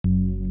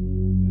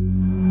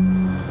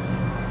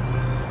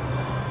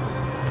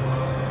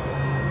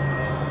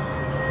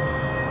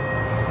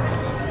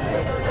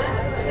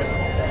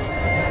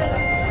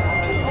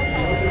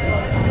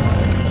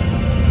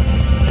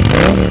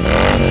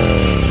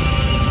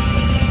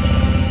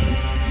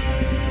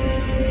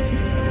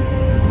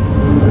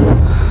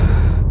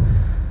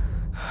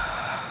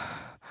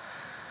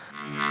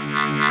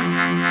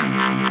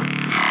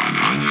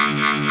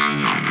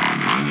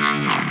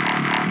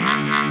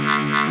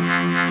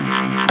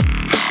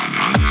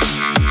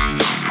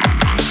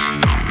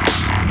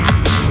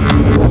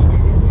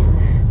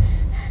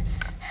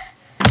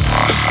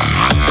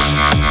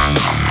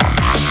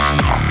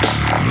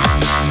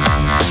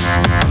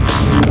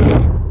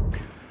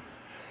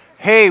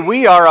Hey,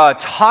 we are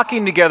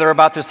talking together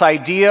about this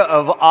idea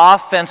of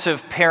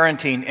offensive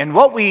parenting. And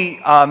what we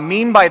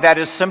mean by that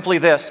is simply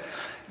this,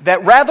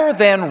 that rather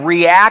than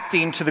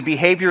reacting to the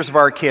behaviors of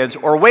our kids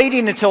or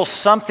waiting until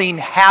something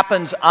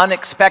happens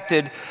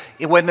unexpected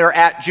when they're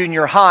at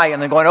junior high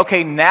and then going,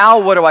 okay, now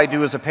what do I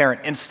do as a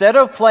parent? Instead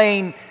of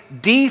playing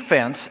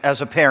defense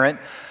as a parent,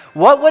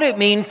 what would it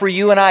mean for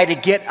you and I to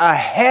get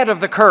ahead of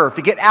the curve,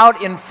 to get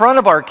out in front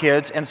of our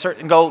kids and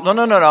go,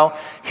 no.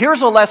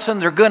 Here's a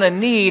lesson they're going to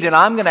need, and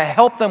I'm going to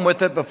help them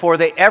with it before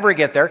they ever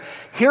get there.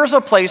 Here's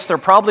a place they're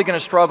probably going to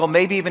struggle,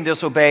 maybe even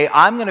disobey.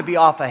 I'm going to be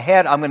off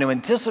ahead. I'm going to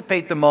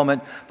anticipate the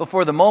moment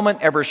before the moment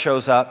ever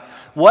shows up.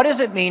 What does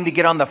it mean to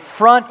get on the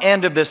front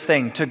end of this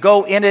thing, to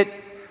go in it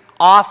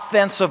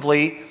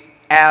offensively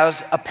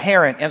as a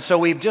parent? And so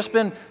we've just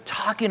been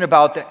talking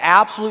about the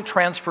absolute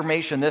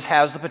transformation this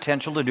has the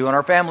potential to do in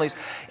our families.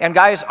 And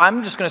guys,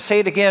 I'm just going to say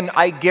it again.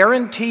 I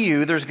guarantee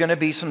you there's going to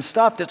be some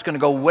stuff that's going to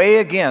go way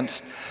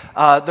against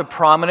the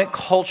prominent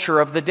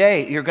culture of the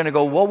day. You're going to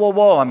go,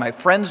 whoa. My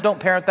friends don't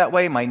parent that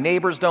way. My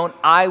neighbors don't.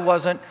 I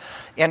wasn't.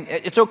 And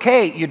it's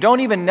okay. You don't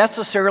even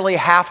necessarily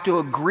have to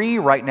agree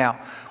right now.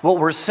 What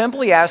we're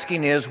simply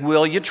asking is,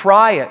 will you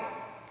try it?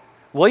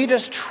 Will you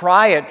just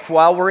try it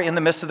while we're in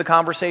the midst of the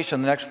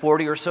conversation the next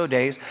 40 or so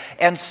days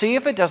and see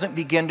if it doesn't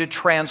begin to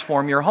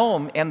transform your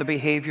home and the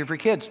behavior of your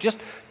kids? Just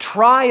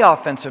try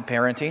offensive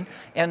parenting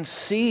and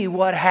see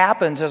what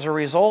happens as a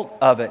result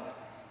of it.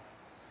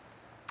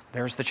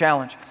 There's the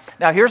challenge.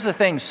 Now, here's the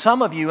thing.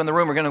 Some of you in the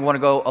room are going to want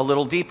to go a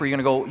little deeper. You're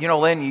going to go,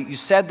 Lynn, you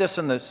said this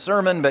in the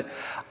sermon, but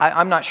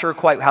I'm not sure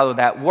quite how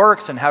that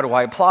works and how do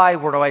I apply,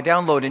 where do I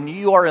download? And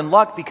you are in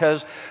luck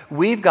because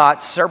we've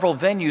got several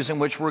venues in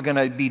which we're going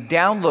to be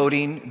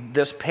downloading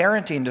this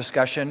parenting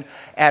discussion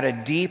at a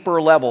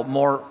deeper level,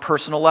 more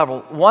personal level.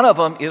 One of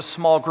them is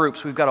small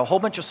groups. We've got a whole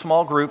bunch of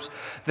small groups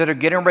that are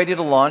getting ready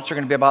to launch. They're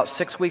going to be about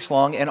 6 weeks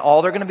long, and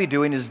all they're going to be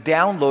doing is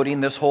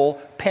downloading this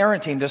whole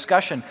parenting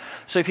discussion.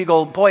 So if you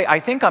go, boy, I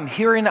think I'm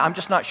hearing it, I'm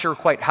just not sure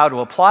quite how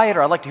to apply it,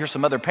 or I'd like to hear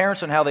some other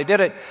parents and how they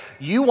did it,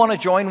 you want to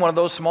join one of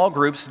those small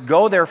groups,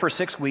 go there for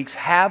 6 weeks,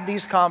 have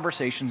these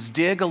conversations,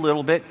 dig a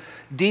little bit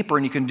deeper,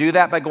 and you can do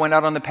that by going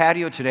out on the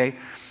patio today.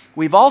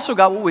 We've also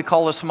got what we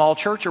call a small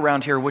church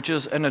around here, which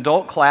is an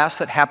adult class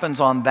that happens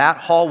on that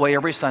hallway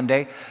every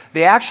Sunday.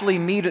 They actually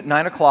meet at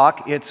 9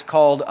 o'clock. It's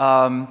called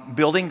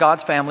Building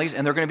God's Families,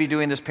 and they're going to be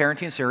doing this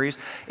parenting series,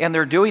 and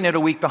they're doing it a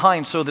week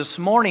behind. So this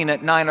morning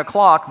at 9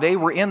 o'clock, they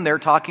were in there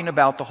talking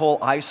about the whole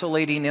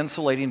isolating,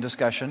 insulating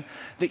discussion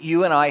that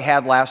you and I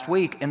had last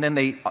week, and then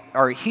they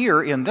are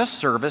here in this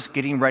service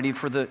getting ready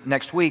for the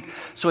next week.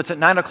 So it's at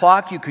 9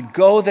 o'clock. You could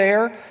go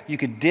there, you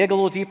could dig a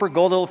little deeper,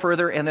 go a little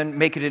further, and then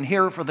make it in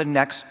here for the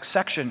next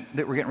section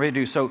that we're getting ready to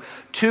do. So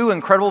 2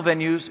 incredible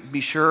venues.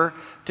 Be sure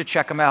to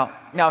check them out.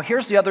 Now,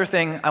 here's the other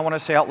thing I want to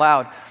say out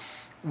loud.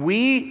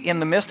 We, in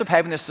the midst of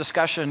having this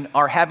discussion,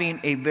 are having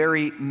a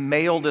very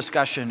male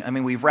discussion. I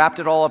mean, we've wrapped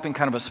it all up in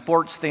kind of a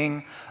sports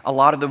thing. A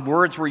lot of the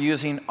words we're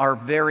using are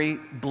very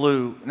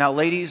blue. Now,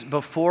 ladies,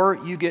 before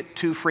you get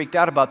too freaked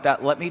out about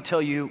that, let me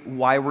tell you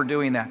why we're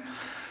doing that.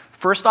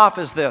 First off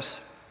is this.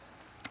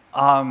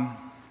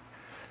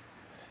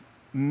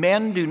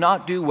 Men do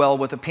not do well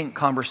with a pink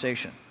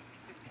conversation.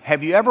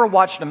 Have you ever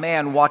watched a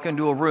man walk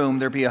into a room,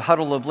 there be a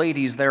huddle of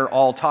ladies there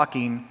all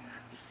talking?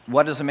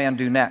 What does a man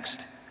do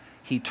next?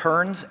 He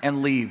turns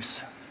and leaves,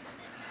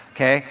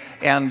 okay?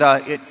 And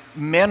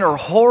men are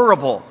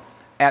horrible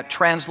at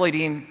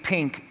translating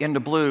pink into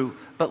blue,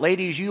 but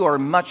ladies, you are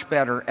much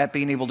better at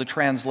being able to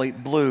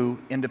translate blue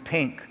into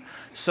pink.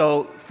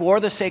 So for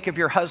the sake of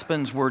your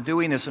husbands, we're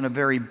doing this in a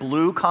very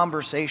blue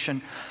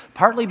conversation,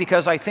 partly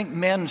because I think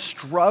men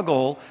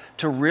struggle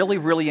to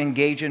really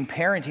engage in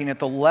parenting at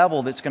the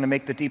level that's going to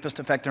make the deepest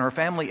effect in our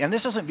family. And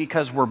this isn't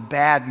because we're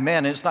bad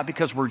men. It's not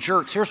because we're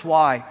jerks. Here's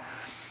why.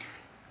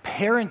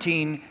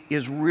 Parenting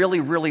is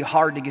really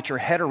hard to get your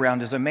head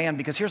around as a man,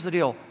 because here's the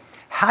deal.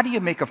 How do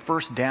you make a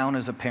first down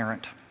as a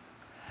parent?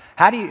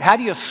 How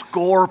do you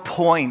score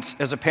points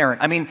as a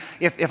parent? I mean,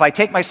 if I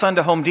take my son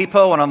to Home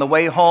Depot and on the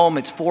way home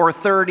it's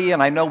 4:30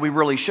 and I know we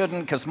really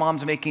shouldn't because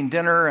mom's making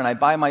dinner, and I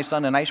buy my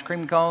son an ice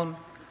cream cone,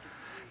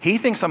 he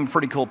thinks I'm a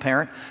pretty cool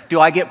parent. Do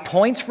I get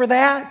points for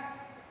that?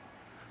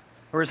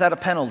 Or is that a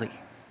penalty?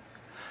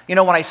 You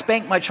know, when I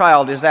spank my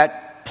child, is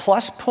that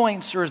plus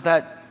points or is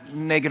that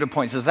negative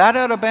points? Is that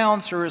out of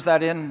bounds or is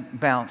that in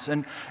bounds?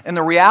 And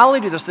the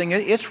reality of this thing,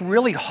 it's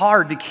really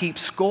hard to keep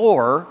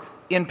score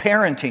in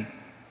parenting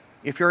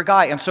if you're a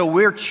guy. And so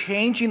we're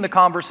changing the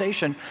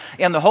conversation.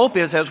 And the hope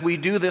is, as we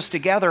do this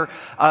together,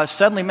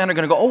 suddenly men are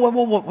going to go, oh,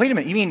 whoa, wait a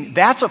minute. You mean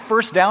that's a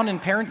first down in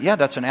parent? Yeah,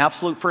 that's an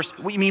absolute first.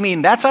 You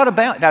mean that's out of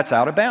bounds? That's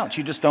out of bounds.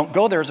 You just don't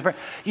go there as a parent.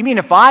 You mean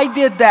if I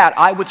did that,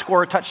 I would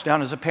score a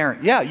touchdown as a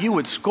parent? Yeah, you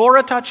would score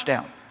a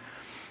touchdown.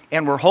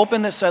 And we're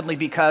hoping that suddenly,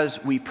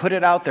 because we put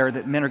it out there,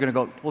 that men are going to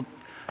go, well,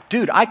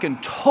 dude, I can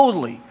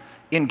totally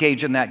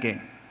engage in that game.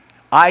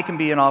 I can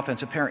be an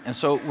offensive parent. And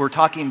so we're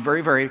talking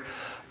very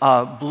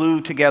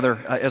blue together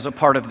as a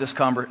part of this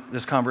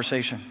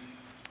conversation.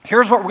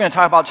 Here's what we're going to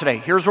talk about today.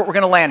 Here's what we're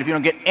going to land. If you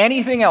don't get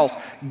anything else,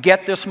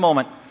 get this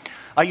moment.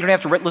 You don't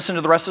have to listen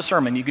to the rest of the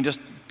sermon. You can just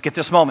get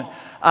this moment.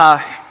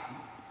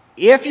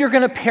 If you're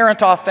going to parent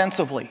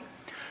offensively,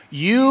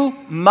 you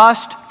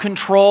must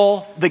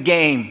control the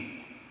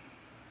game.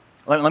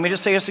 Let me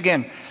just say this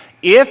again.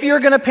 If you're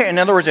going to parent, in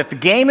other words, if the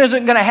game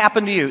isn't going to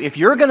happen to you, if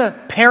you're going to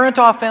parent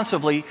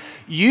offensively,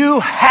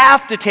 you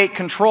have to take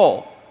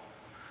control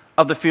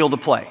of the field of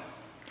play.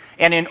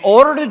 And in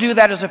order to do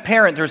that as a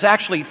parent, there's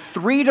actually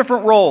 3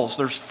 different roles.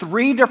 There's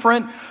 3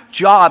 different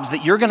jobs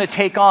that you're going to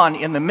take on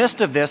in the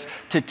midst of this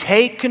to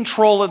take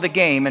control of the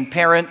game and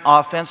parent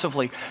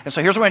offensively. And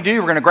so here's what we're going to do.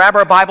 We're going to grab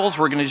our Bibles.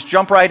 We're going to just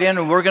jump right in,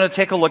 and we're going to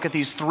take a look at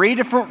these 3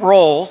 different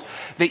roles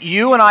that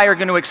you and I are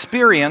going to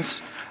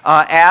experience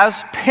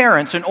as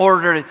parents in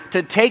order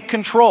to take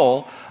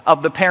control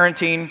of the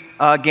parenting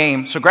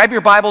game. So grab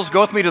your Bibles. Go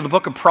with me to the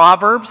book of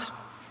Proverbs.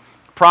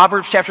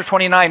 Proverbs chapter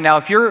 29. Now,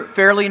 if you're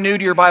fairly new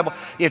to your Bible,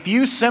 if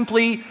you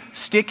simply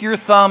stick your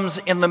thumbs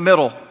in the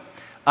middle,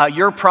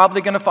 you're probably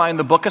going to find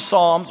the book of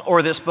Psalms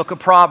or this book of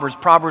Proverbs.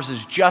 Proverbs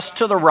is just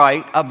to the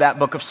right of that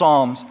book of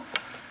Psalms.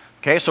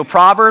 Okay, so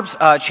Proverbs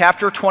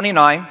chapter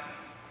 29.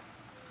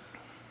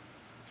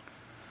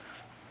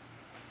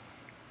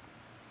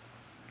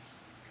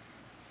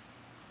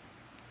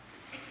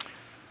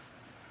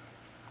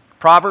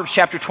 Proverbs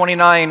chapter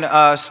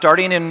 29,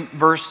 starting in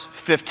verse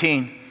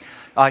 15.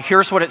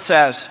 Here's what it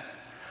says.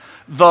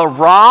 The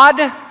rod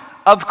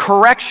of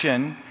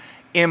correction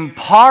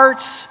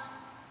imparts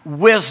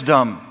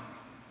wisdom.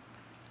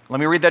 Let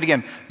me read that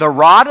again. The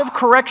rod of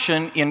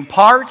correction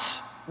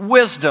imparts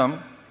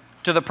wisdom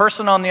to the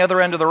person on the other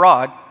end of the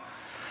rod,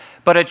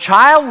 but a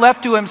child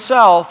left to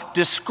himself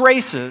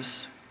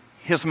disgraces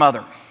his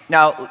mother.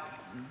 Now,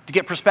 to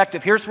get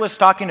perspective, here's what it's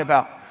talking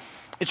about.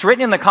 It's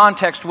written in the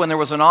context when there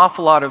was an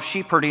awful lot of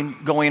sheep herding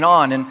going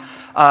on, and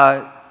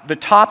the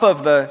top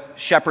of the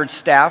shepherd's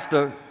staff,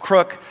 the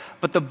crook,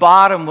 but the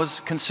bottom was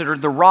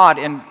considered the rod.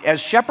 And as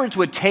shepherds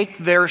would take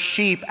their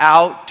sheep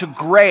out to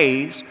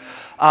graze,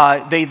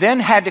 they then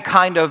had to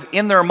kind of,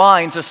 in their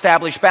minds,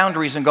 establish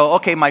boundaries and go,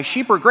 okay, my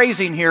sheep are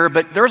grazing here,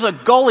 but there's a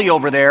gully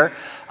over there.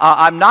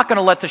 I'm not going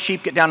to let the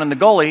sheep get down in the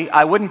gully.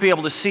 I wouldn't be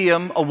able to see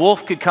them. A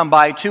wolf could come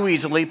by too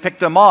easily, pick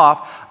them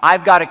off.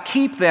 I've got to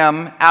keep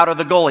them out of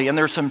the gully. And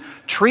there's some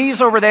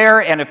trees over there,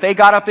 and if they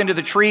got up into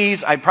the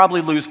trees, I'd probably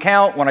lose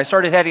count. When I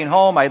started heading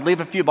home, I'd leave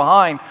a few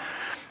behind.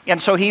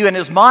 And so he, in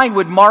his mind,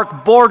 would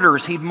mark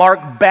borders. He'd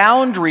mark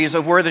boundaries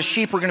of where the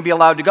sheep were going to be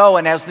allowed to go.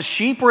 And as the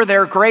sheep were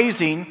there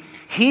grazing,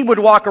 he would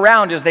walk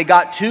around as they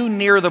got too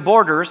near the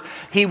borders.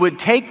 He would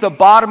take the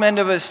bottom end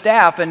of his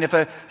staff, and if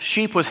a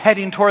sheep was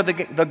heading toward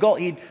the goal,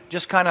 he'd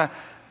just kind of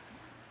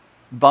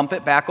bump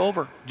it back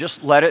over.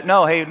 Just let it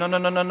know, hey,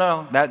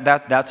 no.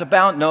 That's a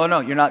bound.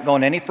 No, you're not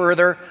going any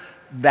further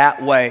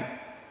that way.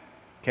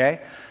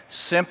 Okay?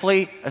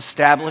 Simply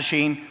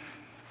establishing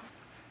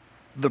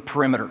the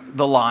perimeter,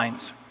 the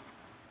lines.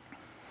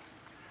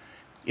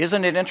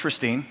 Isn't it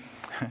interesting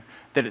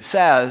that it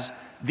says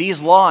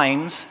these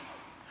lines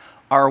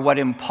are what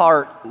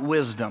impart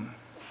wisdom?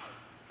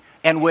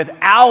 And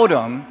without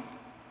them,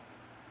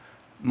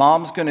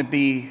 mom's going to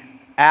be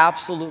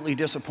absolutely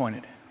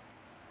disappointed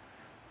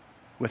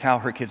with how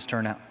her kids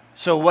turn out.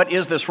 So what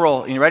is this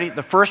role? Are you ready?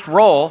 The first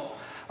role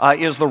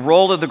is the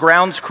role of the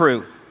grounds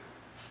crew.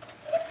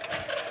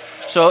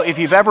 So if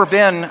you've ever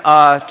been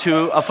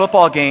to a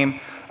football game,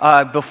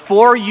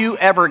 before you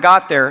ever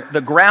got there,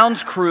 the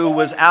grounds crew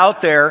was out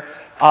there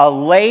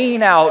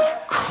laying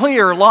out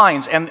clear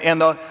lines.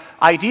 And the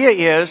idea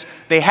is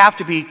they have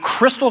to be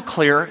crystal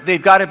clear.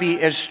 They've got to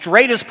be as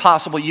straight as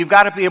possible. You've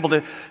got to be able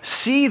to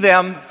see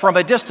them from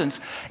a distance.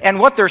 And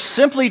what they're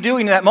simply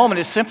doing in that moment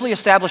is simply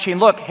establishing,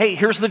 look, hey,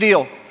 here's the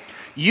deal.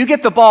 You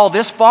get the ball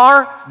this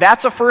far,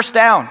 that's a first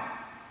down.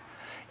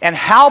 And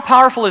how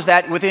powerful is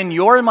that within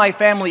your and my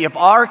family if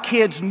our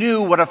kids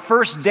knew what a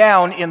first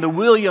down in the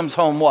Williams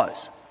home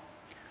was?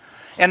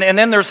 And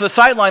then there's the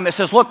sideline that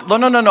says, look,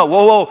 no,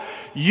 whoa,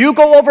 you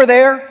go over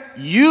there,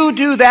 you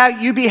do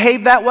that, you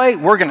behave that way,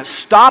 we're going to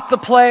stop the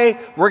play,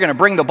 we're going to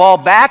bring the ball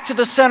back to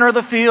the center of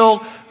the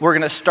field, we're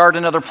going to start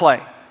another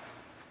play.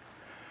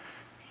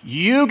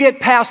 You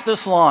get past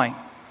this line,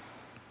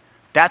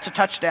 that's a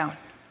touchdown.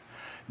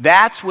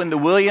 That's when the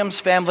Williams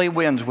family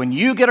wins. When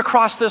you get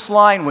across this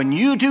line, when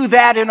you do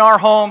that in our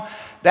home,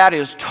 that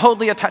is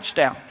totally a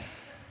touchdown.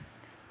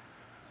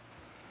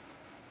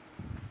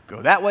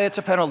 Go that way, it's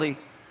a penalty.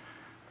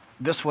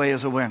 This way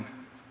is a win.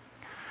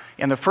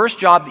 And the first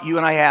job that you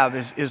and I have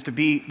is to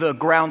be the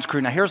grounds crew.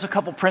 Now, here's a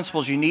couple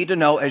principles you need to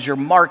know as you're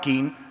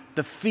marking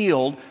the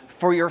field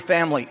for your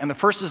family. And the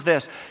first is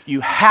this.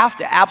 You have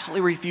to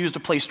absolutely refuse to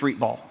play street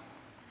ball.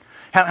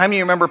 How many of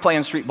you remember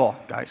playing street ball,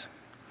 guys?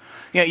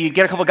 You know, you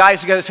get a couple guys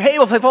together and say, hey,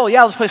 we'll play football.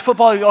 Yeah, let's play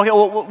football. You go, okay,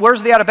 well,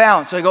 where's the out of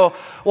bounds? So they go,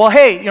 well,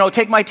 hey,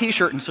 take my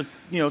T-shirt. And so,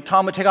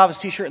 Tom would take off his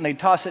T-shirt and they'd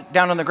toss it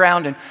down on the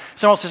ground. And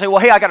someone else would say, well,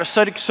 hey, I got a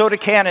soda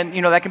can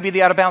and, that can be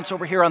the out of bounds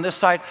over here on this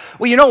side.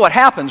 Well, you know what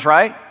happens,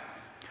 right?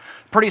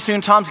 Pretty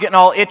soon Tom's getting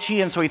all itchy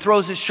and so he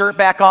throws his shirt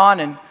back on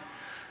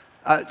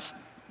and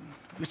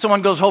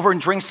someone goes over and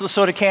drinks the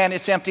soda can.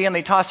 It's empty and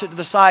they toss it to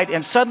the side.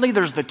 And suddenly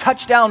there's the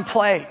touchdown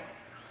play.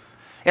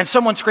 And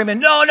someone's screaming,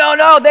 no, no,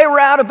 no, they were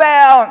out of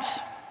bounds.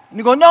 And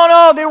you go, no,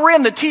 no, they were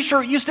in. The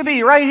t-shirt used to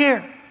be right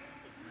here.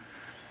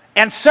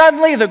 And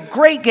suddenly the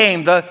great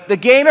game, the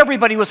game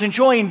everybody was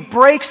enjoying,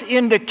 breaks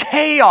into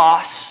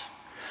chaos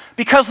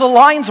because the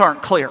lines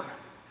aren't clear.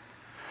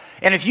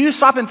 And if you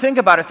stop and think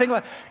about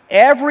it,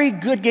 every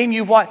good game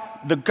you've watched,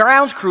 the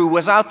grounds crew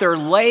was out there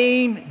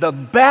laying the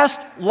best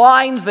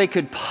lines they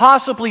could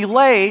possibly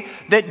lay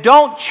that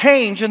don't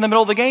change in the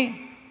middle of the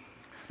game.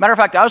 Matter of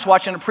fact, I was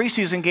watching a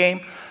preseason game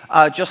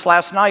just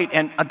last night,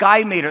 and a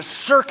guy made a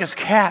circus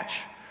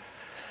catch.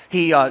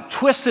 He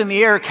twists in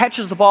the air,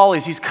 catches the ball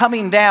as he's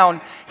coming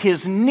down.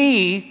 His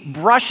knee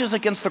brushes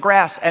against the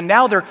grass, and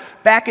now they're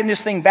backing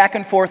this thing back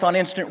and forth on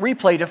instant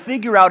replay to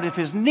figure out if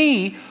his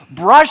knee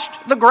brushed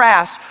the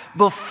grass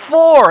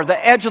before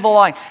the edge of the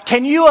line.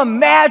 Can you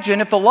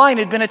imagine if the line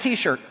had been a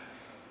t-shirt?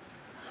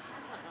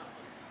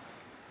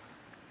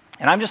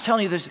 And I'm just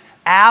telling you, this is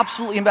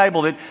absolutely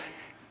invaluable. That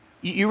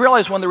you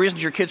realize one of the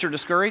reasons your kids are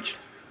discouraged?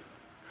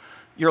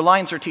 Your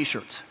lines are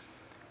t-shirts.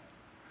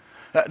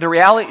 The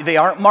reality, they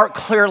aren't marked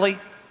clearly.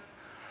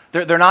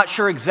 They're not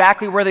sure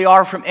exactly where they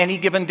are from any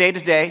given day to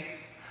day.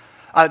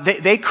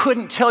 They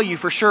couldn't tell you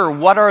for sure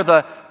what are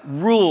the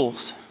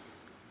rules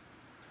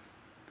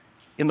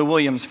in the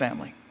Williams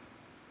family,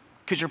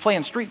 because you're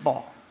playing street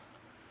ball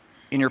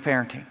in your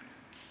parenting.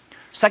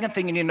 Second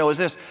thing you need to know is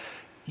this: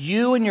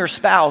 you and your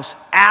spouse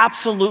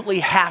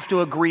absolutely have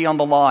to agree on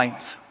the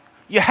lines.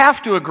 You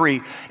have to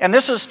agree. And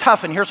this is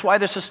tough, and here's why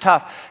this is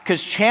tough.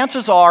 Because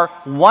chances are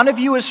one of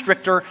you is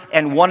stricter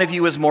and one of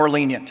you is more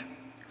lenient.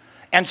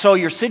 And so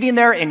you're sitting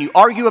there and you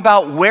argue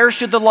about where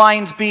should the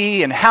lines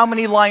be and how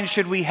many lines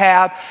should we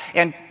have.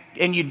 And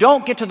you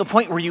don't get to the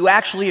point where you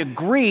actually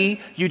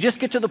agree. You just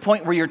get to the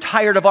point where you're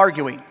tired of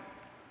arguing.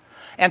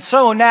 And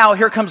so now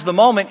here comes the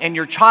moment and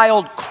your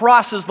child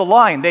crosses the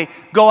line. They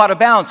go out of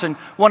bounds and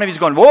one of you's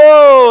going,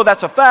 whoa,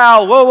 that's a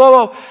foul, whoa, whoa,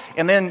 whoa.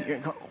 And then you're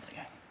going,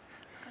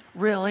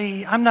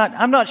 really? I'm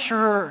not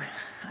sure.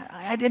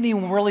 I didn't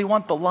even really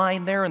want the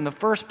line there in the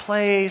first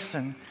place,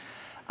 and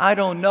I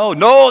don't know.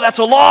 No, that's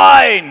a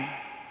line.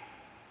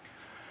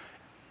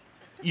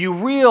 You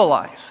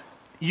realize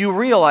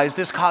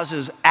this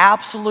causes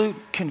absolute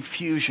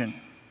confusion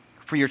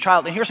for your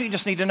child. And here's what you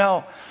just need to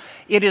know.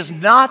 It is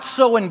not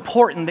so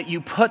important that you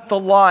put the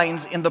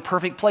lines in the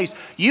perfect place.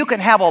 You can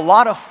have a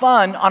lot of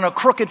fun on a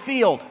crooked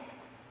field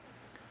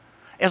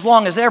as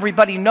long as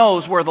everybody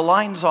knows where the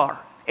lines are.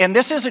 And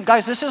this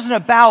isn't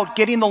about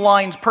getting the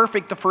lines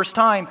perfect the first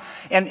time.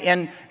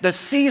 And the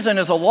season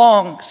is a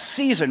long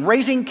season.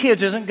 Raising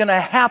kids isn't going to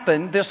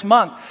happen this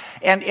month.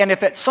 And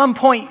if at some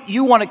point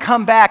you want to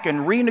come back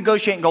and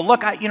renegotiate and go,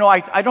 look,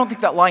 I don't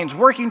think that line's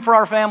working for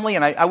our family,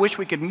 and I wish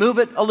we could move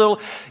it a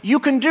little, you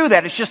can do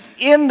that. It's just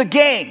in the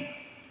game.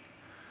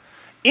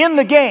 In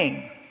the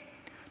game,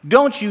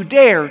 don't you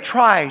dare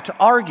try to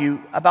argue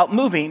about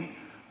moving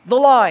the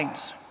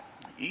lines.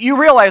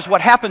 You realize what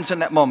happens in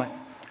that moment.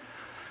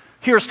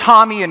 Here's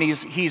Tommy, and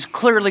he's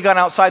clearly gone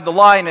outside the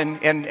line,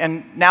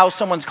 and now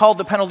someone's called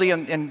the penalty,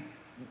 and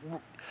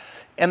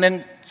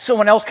then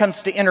someone else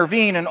comes to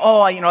intervene, and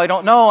I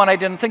don't know, and I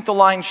didn't think the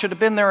line should have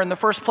been there in the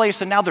first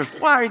place, and now there's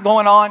why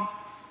going on.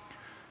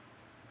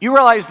 You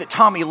realize that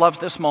Tommy loves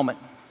this moment.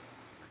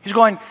 He's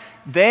going,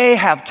 they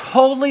have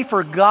totally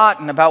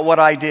forgotten about what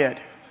I did.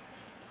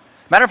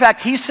 Matter of fact,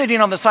 he's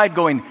sitting on the side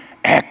going,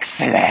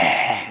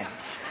 excellent.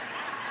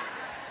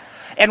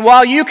 And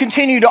while you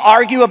continue to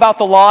argue about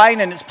the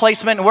line and its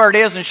placement and where it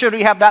is and should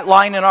we have that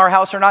line in our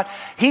house or not,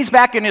 he's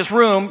back in his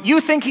room.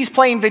 You think he's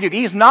playing video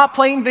games. He's not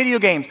playing video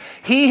games.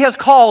 He has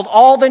called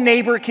all the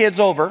neighbor kids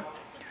over.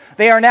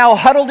 They are now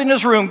huddled in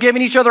his room,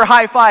 giving each other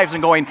high fives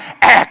and going,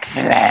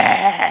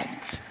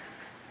 excellent.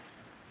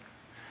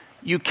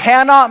 You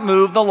cannot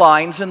move the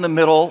lines in the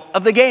middle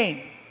of the game.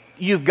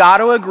 You've got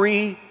to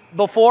agree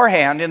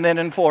beforehand and then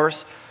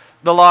enforce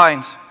the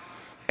lines.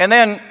 And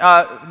then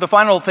the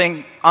final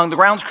thing on the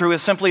grounds crew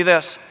is simply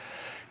this.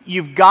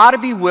 You've got to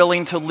be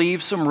willing to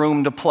leave some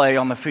room to play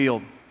on the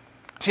field.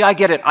 See, I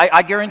get it.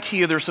 I guarantee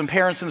you there's some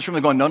parents in this room that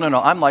are going,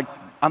 no, I'm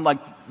like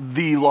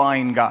the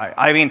line guy.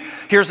 I mean,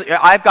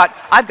 I've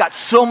got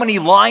so many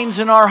lines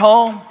in our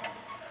home.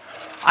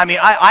 I mean,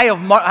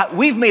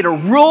 we've made a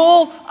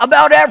rule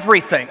about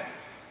everything.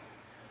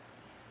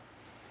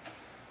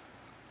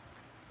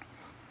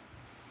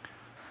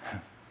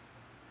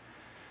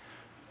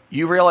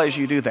 You realize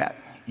you do that.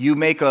 You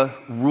make a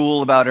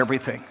rule about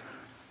everything.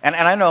 And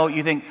I know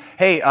you think,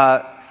 hey,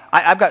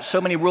 I've got so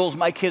many rules,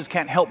 my kids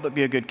can't help but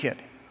be a good kid.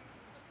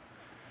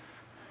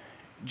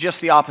 Just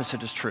the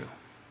opposite is true.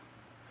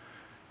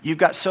 You've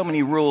got so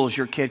many rules,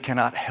 your kid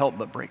cannot help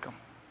but break them.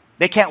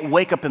 They can't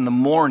wake up in the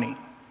morning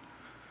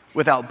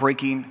without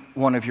breaking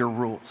one of your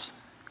rules.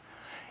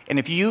 And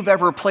if you've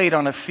ever played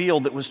on a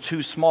field that was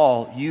too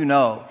small, you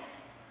know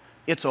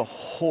it's a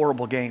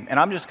horrible game. And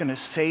I'm just going to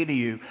say to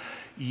you,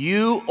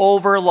 you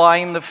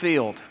overline the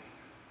field,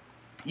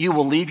 you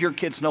will leave your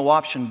kids no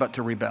option but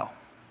to rebel.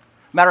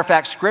 Matter of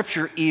fact,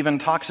 Scripture even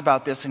talks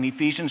about this in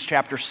Ephesians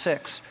chapter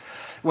 6,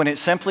 when it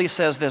simply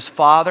says this,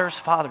 fathers,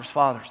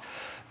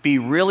 be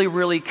really,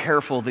 really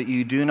careful that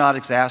you do not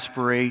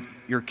exasperate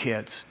your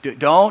kids.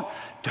 Don't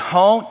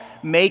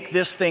make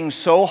this thing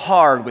so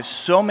hard with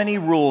so many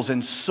rules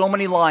and so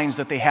many lines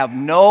that they have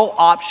no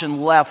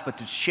option left but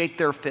to shake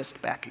their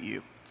fist back at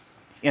you.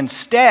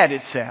 Instead,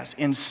 it says,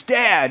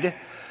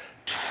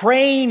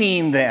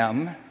 training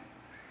them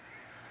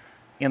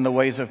in the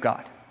ways of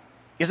God.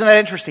 Isn't that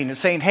interesting? It's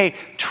saying, hey,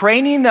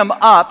 training them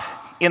up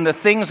in the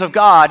things of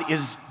God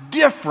is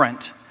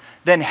different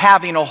than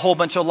having a whole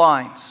bunch of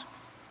lines.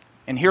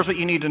 And here's what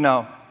you need to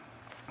know.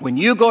 When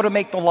you go to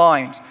make the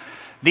lines,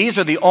 these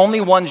are the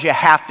only ones you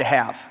have to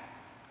have.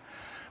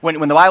 When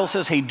the Bible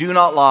says, hey, do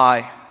not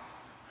lie,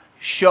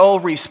 show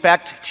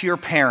respect to your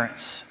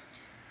parents,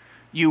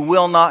 you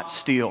will not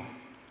steal.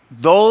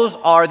 Those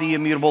are the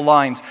immutable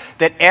lines.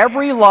 That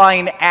every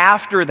line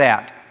after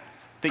that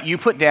you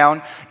put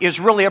down is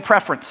really a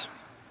preference.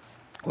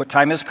 What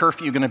time is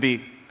curfew going to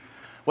be?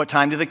 What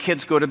time do the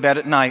kids go to bed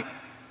at night?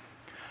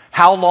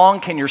 How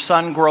long can your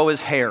son grow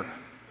his hair?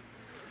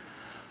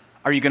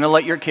 Are you going to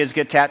let your kids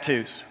get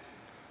tattoos?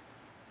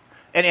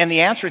 And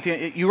the answer,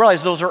 you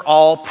realize those are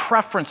all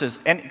preferences.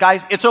 And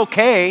guys, it's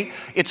okay.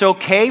 It's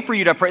okay for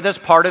you to pray. That's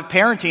part of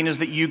parenting, is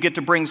that you get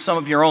to bring some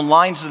of your own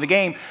lines to the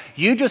game.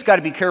 You just got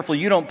to be careful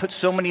you don't put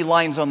so many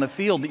lines on the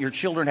field that your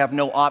children have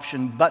no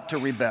option but to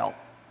rebel,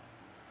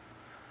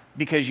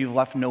 because you've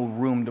left no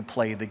room to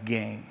play the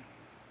game.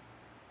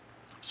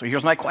 So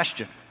here's my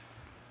question.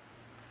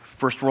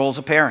 First role as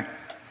a parent.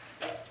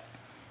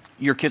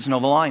 Your kids know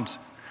the lines.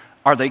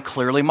 Are they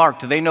clearly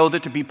marked? Do they know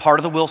that to be part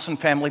of the Wilson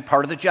family,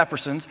 part of the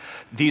Jeffersons,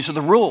 these are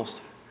the rules?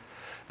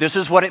 This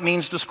is what it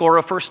means to score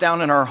a first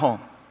down in our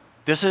home.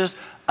 This is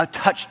a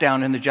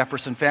touchdown in the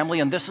Jefferson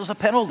family, and this is a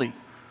penalty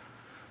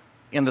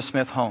in the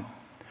Smith home.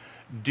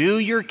 Do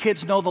your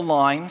kids know the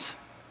lines?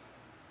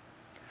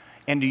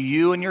 And do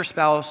you and your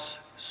spouse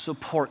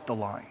support the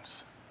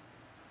lines?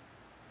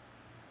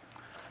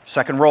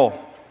 Second role.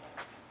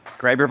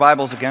 Grab your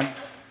Bibles again.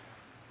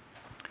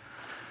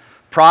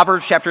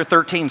 Proverbs chapter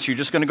 13. So you're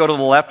just going to go to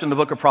the left in the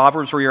book of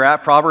Proverbs where you're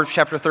at. Proverbs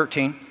chapter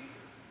 13.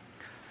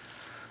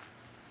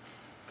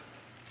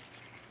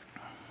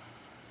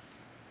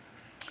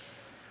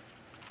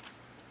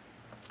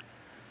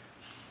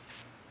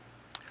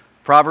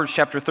 Proverbs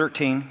chapter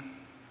 13,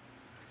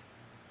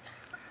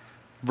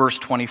 verse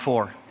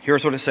 24.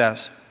 Here's what it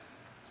says.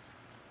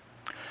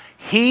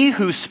 He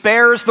who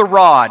spares the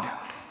rod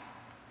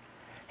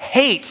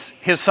hates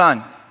his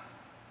son,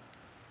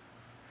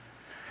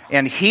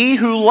 and he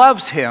who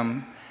loves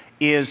him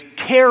is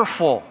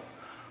careful,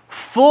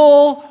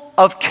 full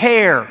of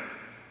care.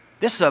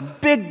 This is a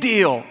big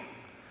deal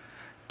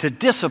to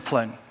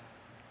discipline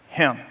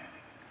him.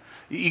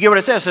 You get what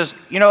it says? It says,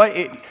 you know,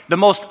 the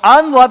most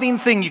unloving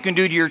thing you can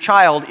do to your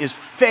child is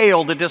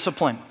fail to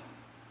discipline.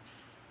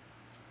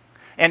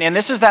 And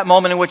this is that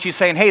moment in which he's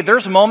saying, hey,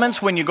 there's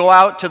moments when you go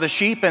out to the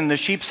sheep and the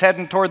sheep's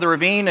heading toward the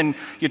ravine and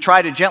you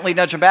try to gently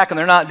nudge them back and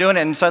they're not doing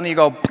it, and suddenly you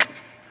go,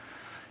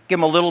 give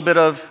them a little bit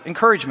of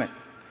encouragement.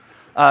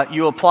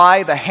 You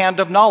apply the hand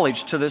of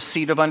knowledge to the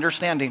seat of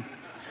understanding.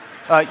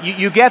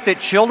 You get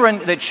that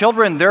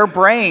children, their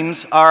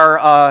brains are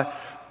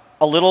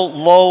a little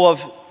low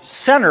of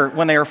center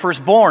when they are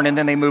first born, and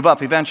then they move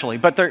up eventually.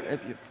 But they're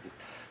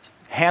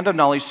hand of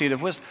knowledge, seat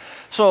of wisdom.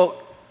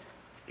 So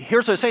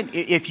here's what I'm saying.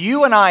 If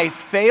you and I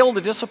fail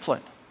to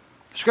discipline,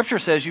 Scripture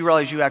says you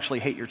realize you actually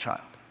hate your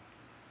child.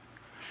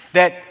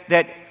 That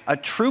a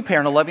true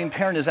parent, a loving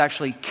parent, is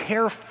actually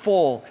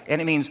careful, and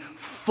it means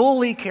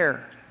fully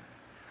care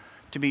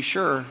to be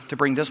sure to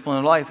bring discipline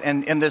in life.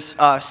 And this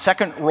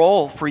second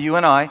role for you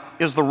and I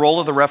is the role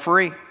of the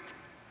referee,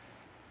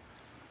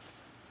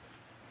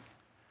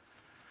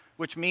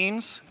 which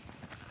means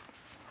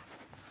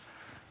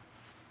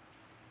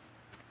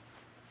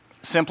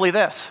simply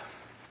this.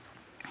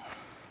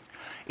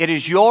 It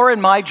is your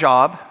and my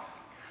job,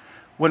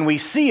 when we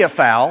see a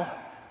foul,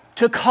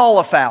 to call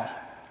a foul.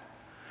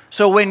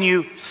 So when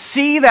you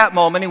see that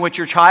moment in which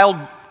your child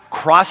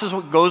crosses,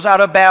 goes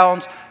out of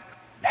bounds,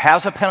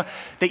 has a penalty,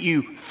 that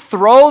you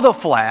throw the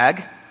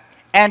flag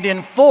and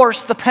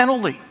enforce the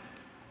penalty.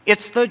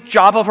 It's the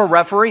job of a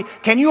referee.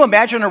 Can you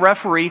imagine a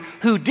referee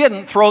who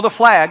didn't throw the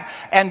flag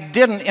and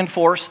didn't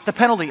enforce the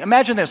penalty?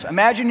 Imagine this.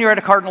 Imagine you're at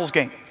a Cardinals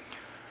game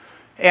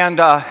and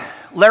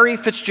Larry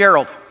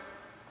Fitzgerald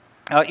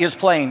is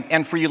playing.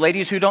 And for you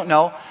ladies who don't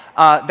know,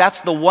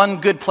 that's the one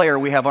good player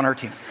we have on our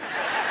team.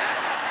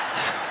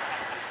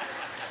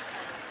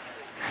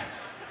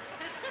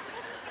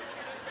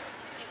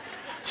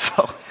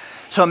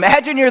 So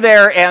imagine you're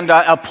there and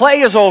a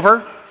play is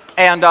over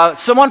and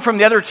someone from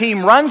the other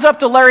team runs up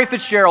to Larry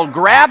Fitzgerald,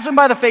 grabs him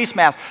by the face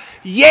mask,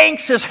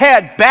 yanks his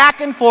head back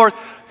and forth,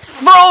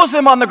 throws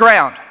him on the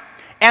ground,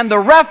 and the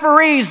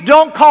referees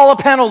don't call a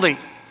penalty.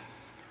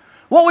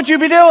 What would you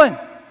be doing?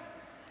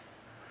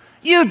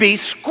 You'd be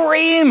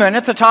screaming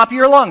at the top of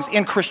your lungs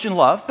in Christian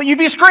love, but you'd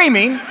be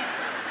screaming,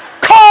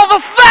 call the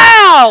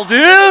foul,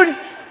 dude!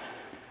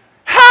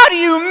 How do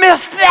you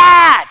miss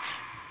that?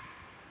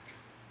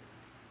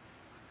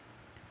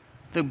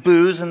 The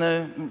boos and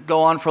the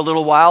go on for a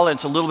little while, and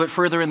it's a little bit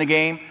further in the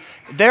game.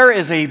 there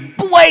is a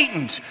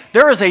blatant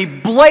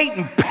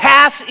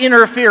pass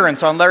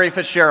interference on Larry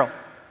Fitzgerald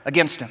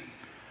against him.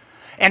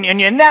 And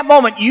in that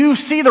moment, you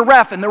see the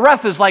ref, and the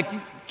ref is like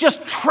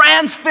just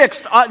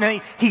transfixed.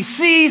 And he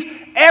sees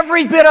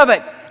every bit of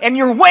it, and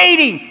you're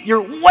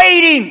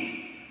waiting.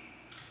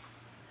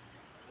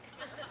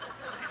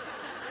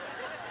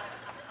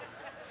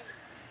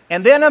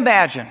 And then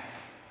imagine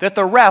that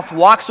the ref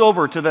walks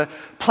over to the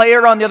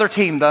player on the other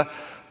team, the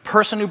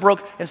person who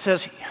broke, and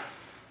says,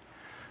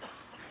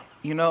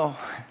 you know,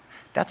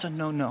 that's a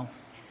no-no.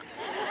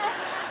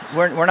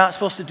 We're not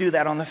supposed to do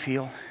that on the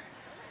field.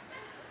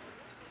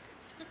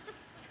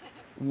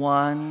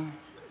 1,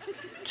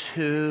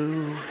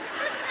 2,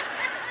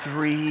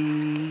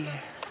 3.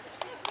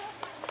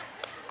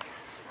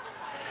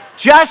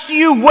 Just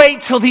you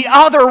wait till the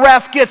other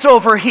ref gets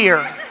over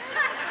here.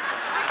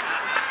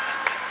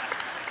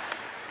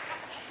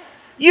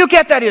 You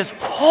get that is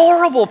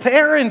horrible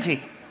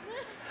parenting.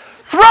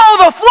 Throw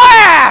the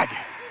flag!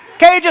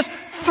 Okay, just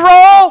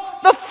throw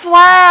the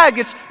flag.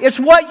 It's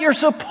what you're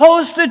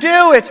supposed to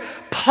do. It's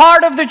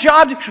part of the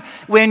job.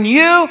 When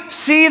you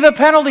see the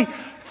penalty,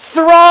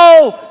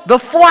 throw the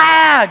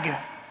flag.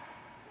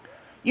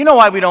 You know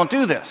why we don't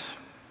do this?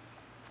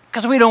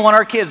 Because we don't want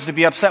our kids to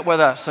be upset with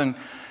us, and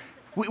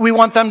we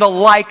want them to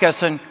like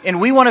us, and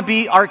we want to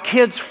be our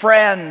kids'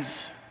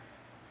 friends.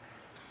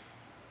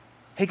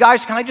 Hey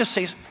guys, can I just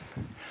say something?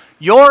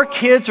 Your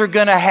kids are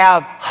going to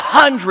have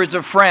hundreds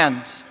of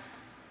friends,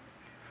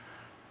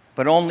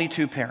 but only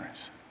 2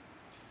 parents.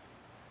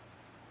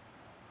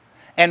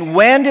 And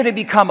when did it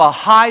become a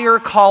higher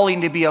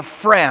calling to be a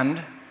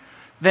friend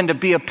than to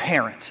be a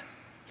parent?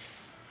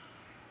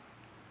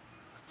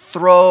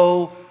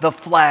 Throw the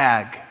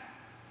flag.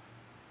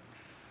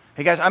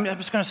 Hey guys, I'm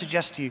just going to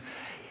suggest to you,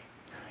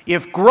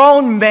 if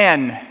grown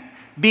men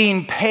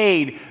being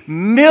paid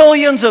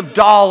millions of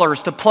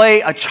dollars to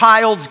play a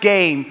child's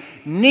game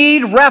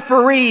need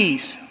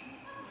referees,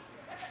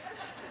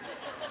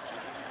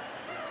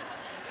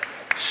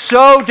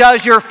 so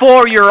does your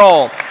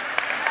 4-year-old.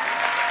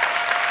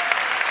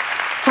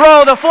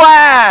 Throw the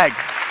flag.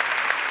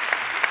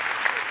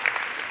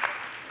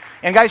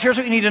 And guys, here's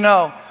what you need to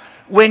know.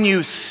 When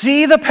you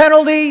see the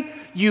penalty,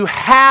 you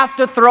have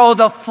to throw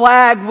the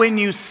flag when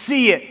you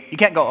see it. You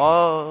can't go,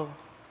 oh.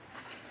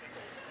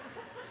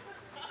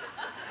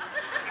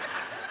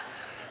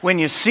 When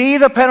you see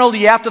the penalty,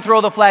 you have to throw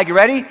the flag. You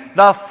ready?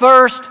 The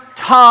first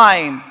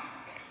time.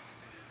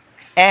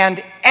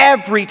 And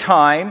every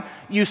time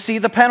you see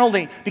the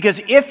penalty.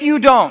 Because if you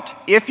don't,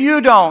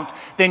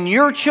 then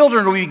your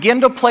children will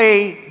begin to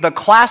play the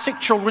classic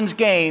children's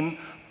game,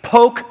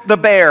 Poke the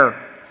Bear.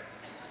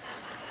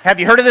 Have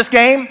you heard of this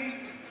game?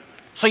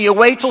 So you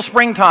wait till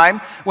springtime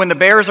when the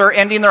bears are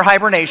ending their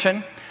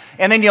hibernation,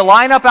 and then you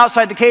line up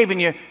outside the cave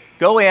and you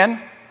go in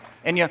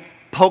and you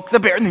poke the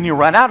bear, and then you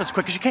run out as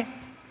quick as you can.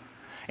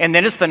 And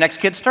then it's the next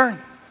kid's turn.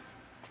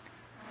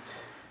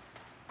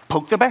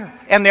 Poke the bear.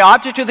 And the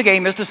object of the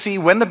game is to see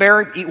when the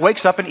bear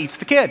wakes up and eats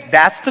the kid.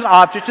 That's the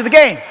object of the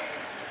game.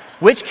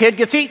 Which kid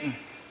gets eaten?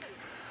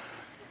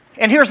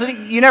 And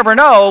you never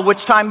know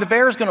which time the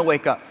bear is going to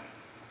wake up.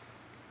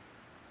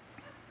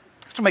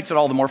 That's what makes it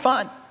all the more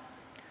fun.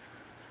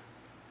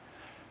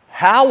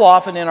 How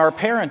often in our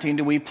parenting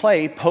do we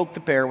play poke the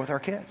bear with our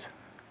kids?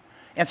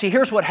 And see,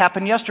 here's what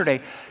happened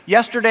yesterday.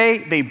 Yesterday,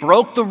 they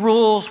broke the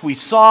rules, we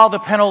saw the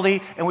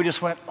penalty, and we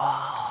just went,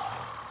 oh.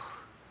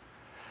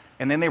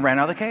 And then they ran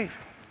out of the cave.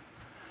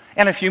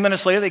 And a few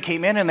minutes later, they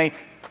came in and they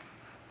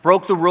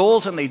broke the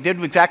rules and they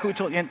did exactly what we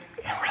told you. And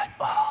we're like,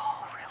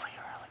 oh, really?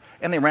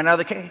 And they ran out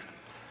of the cave.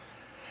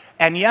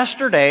 And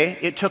yesterday,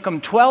 it took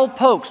them 12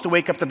 pokes to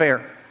wake up the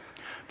bear.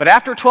 But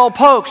after 12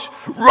 pokes,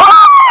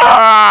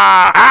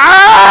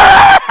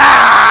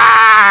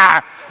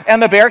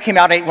 and the bear came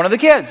out and ate one of the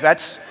kids.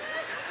 That's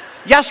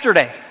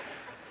yesterday.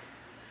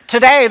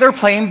 Today, they're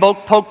playing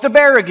poke the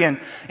bear again.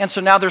 And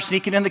so now they're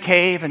sneaking in the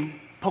cave and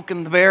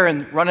poking the bear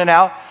and running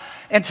out.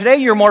 And today,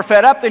 you're more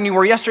fed up than you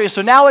were yesterday.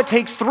 So now it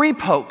takes 3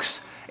 pokes.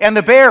 And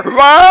the bear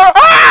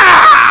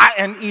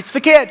and eats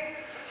the kid.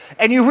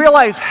 And you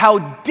realize how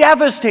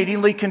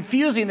devastatingly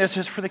confusing this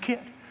is for the kid.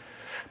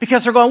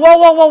 Because they're going,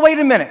 whoa, wait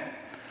a minute.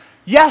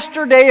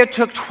 Yesterday, it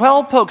took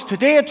 12 pokes.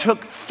 Today, it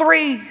took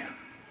 3.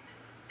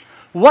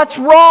 What's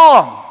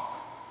wrong?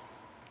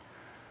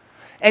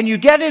 And you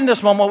get in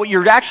this moment, what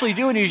you're actually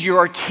doing is you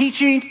are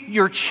teaching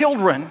your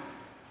children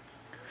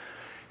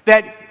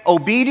that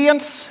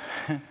obedience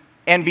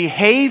and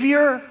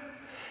behavior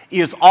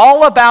is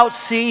all about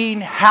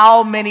seeing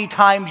how many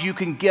times you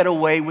can get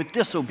away with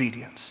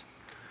disobedience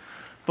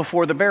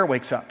before the bear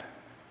wakes up.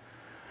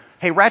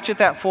 Hey, ratchet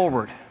that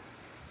forward.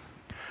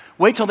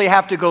 Wait till they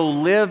have to go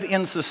live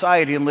in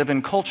society and live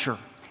in culture,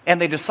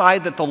 and they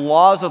decide that the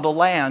laws of the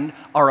land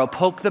are a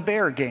poke the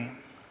bear game.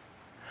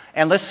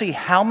 And let's see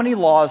how many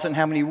laws and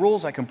how many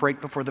rules I can break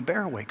before the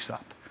bear wakes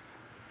up.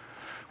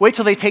 Wait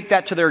till they take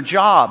that to their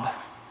job.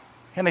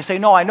 And they say,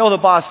 no, I know the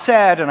boss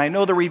said, and I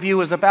know the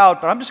review is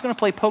about, but I'm just going to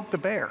play poke the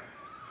bear.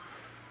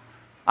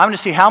 I'm going to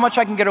see how much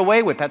I can get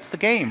away with. That's the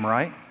game,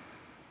 right?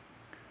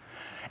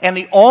 And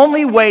the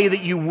only way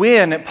that you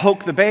win at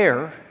Poke the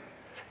Bear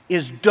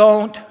is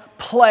don't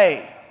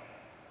play.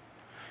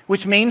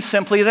 Which means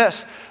simply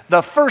this: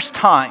 the first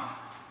time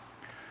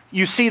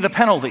you see the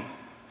penalty,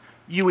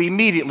 you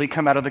immediately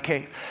come out of the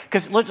cave.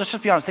 Because let's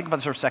just be honest, think about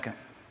this for a second.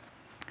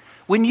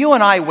 When you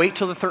and I wait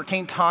till the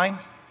 13th time,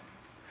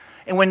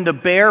 and when the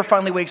bear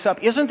finally wakes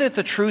up, isn't it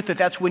the truth that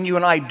that's when you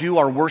and I do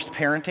our worst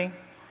parenting?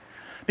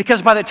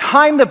 Because by the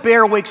time the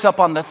bear wakes up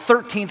on the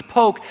 13th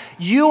poke,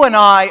 you and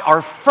I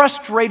are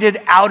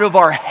frustrated out of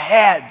our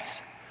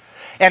heads.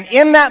 And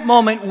in that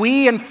moment,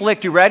 we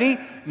inflict, you ready?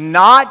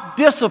 Not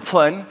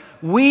discipline,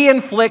 we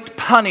inflict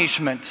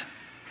punishment.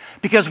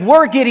 Because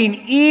we're getting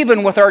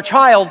even with our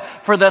child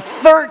for the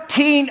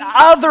 13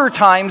 other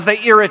times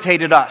they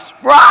irritated us.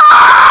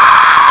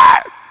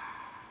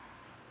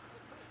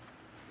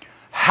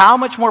 How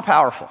much more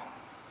powerful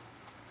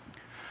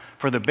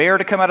for the bear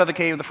to come out of the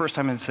cave the first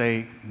time and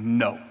say,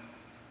 no,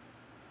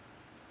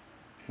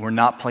 we're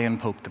not playing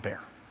Poke the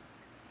Bear.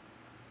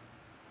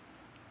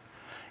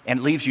 And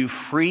it leaves you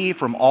free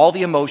from all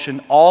the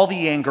emotion, all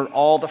the anger,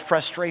 all the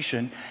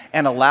frustration,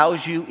 and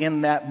allows you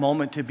in that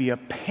moment to be a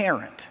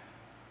parent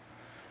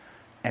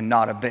and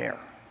not a bear.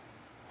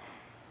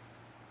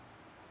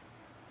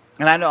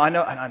 And I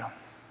know.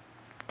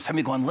 Some of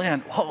you going,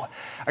 Lynn, whoa,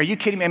 are you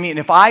kidding me? I mean,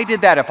 if I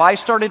did that, if I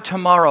started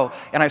tomorrow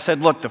and I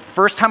said, look, the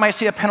first time I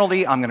see a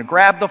penalty, I'm going to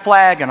grab the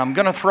flag and I'm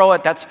going to throw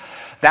it. That's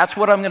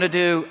what I'm going to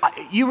do.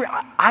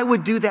 I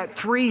would do that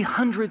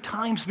 300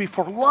 times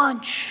before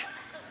lunch.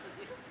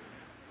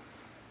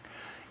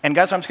 And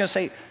guys, I'm just going to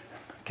say,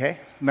 okay,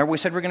 remember we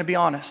said we're going to be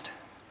honest.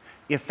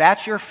 If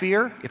that's your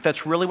fear, if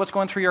that's really what's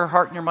going through your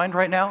heart and your mind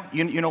right now,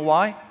 you know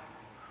why?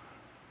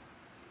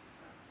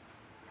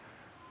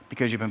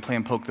 Because you've been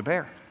playing Poke the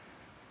Bear.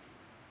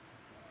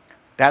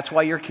 That's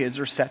why your kids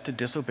are set to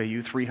disobey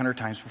you 300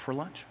 times before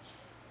lunch.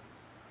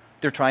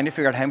 They're trying to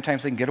figure out how many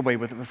times they can get away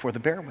with it before the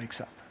bear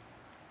wakes up.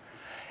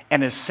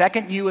 And the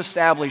second you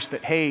establish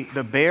that, hey,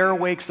 the bear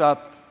wakes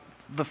up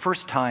the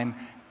first time,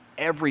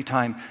 every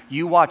time,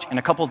 you watch, in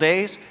a couple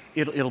days,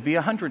 it'll be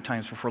 100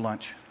 times before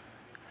lunch.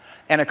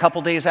 And a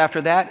couple days after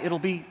that, it'll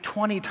be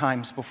 20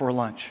 times before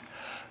lunch.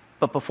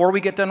 But before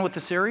we get done with the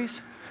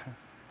series,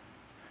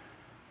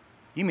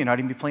 you may not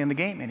even be playing the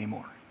game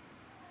anymore.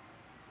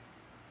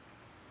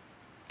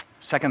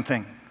 Second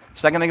thing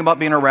about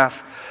being a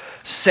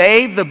ref,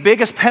 save the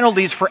biggest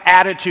penalties for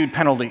attitude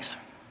penalties.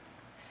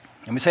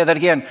 Let me say that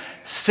again.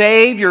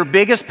 Save your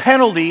biggest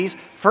penalties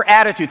for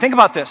attitude. Think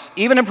about this.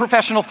 Even in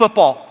professional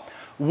football,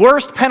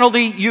 worst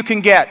penalty you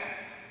can get,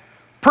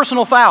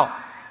 personal foul.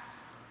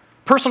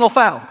 Personal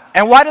foul.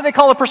 And why do they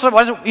call it personal?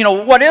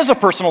 What is a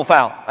personal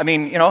foul? I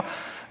mean,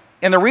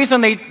 and the reason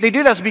they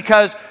do that is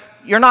because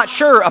you're not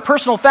sure. A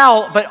personal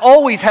foul, but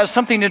always has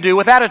something to do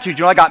with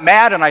attitude. I got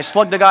mad and I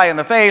slugged the guy in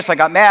the face. I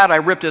got mad, I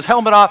ripped his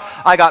helmet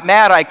off. I got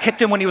mad, I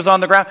kicked him when he was on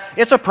the ground.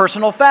 It's a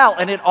personal foul,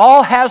 and it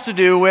all has to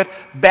do with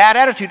bad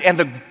attitude. And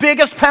the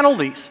biggest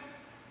penalties,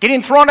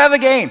 getting thrown out of the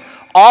game,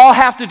 all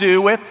have to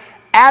do with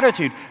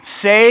attitude.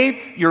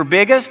 Save your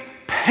biggest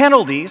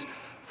penalties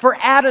for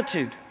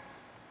attitude.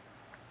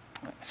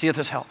 See if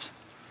this helps.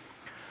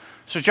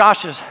 So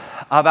Josh is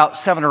about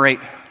 7 or 8,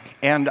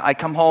 and I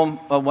come home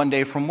one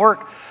day from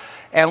work,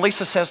 and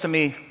Lisa says to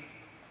me,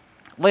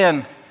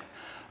 Lynn,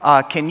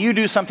 can you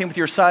do something with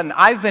your son?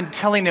 I've been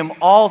telling him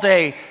all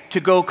day to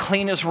go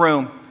clean his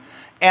room,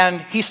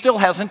 and he still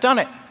hasn't done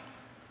it.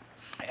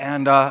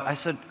 And I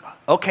said,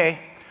 okay.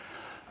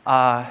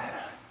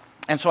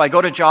 And so I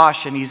go to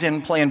Josh, and he's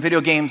in playing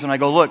video games, and I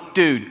go, look,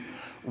 dude,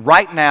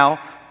 right now,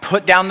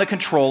 put down the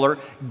controller,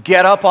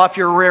 get up off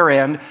your rear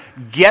end,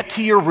 get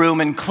to your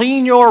room, and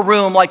clean your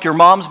room like your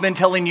mom's been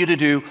telling you to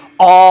do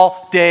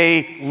all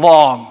day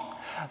long.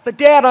 But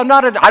Dad,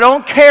 I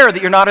don't care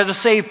that you're not at a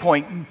save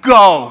point.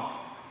 Go.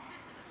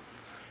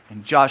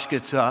 And Josh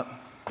gets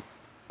up,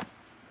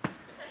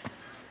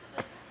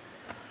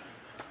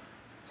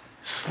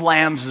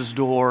 slams his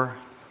door.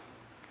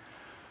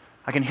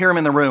 I can hear him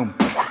in the room.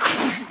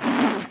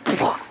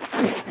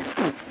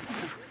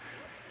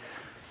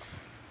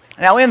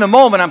 Now, in the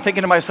moment, I'm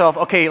thinking to myself,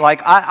 okay,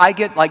 I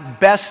get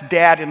Best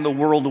Dad in the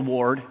World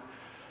award.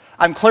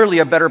 I'm clearly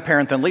a better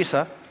parent than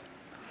Lisa.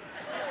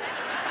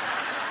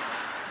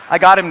 I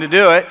got him to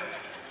do it.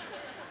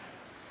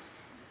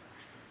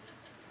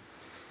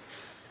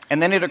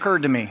 And then it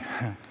occurred to me,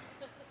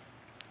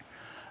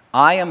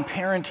 I am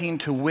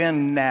parenting to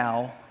win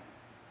now,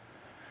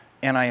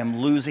 and I am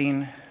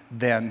losing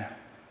then.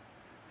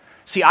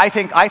 See, I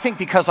think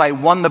because I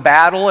won the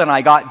battle and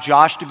I got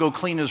Josh to go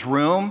clean his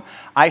room,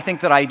 I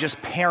think that I just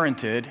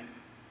parented.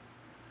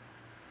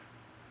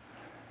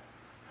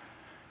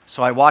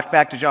 So I walked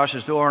back to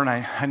Josh's door and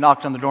I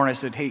knocked on the door and I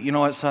said, hey, you know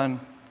what, son?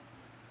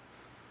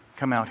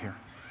 Come out here.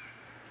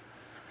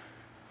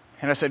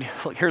 And I said,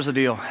 look, here's the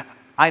deal.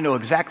 I know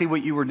exactly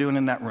what you were doing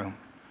in that room.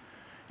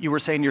 You were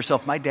saying to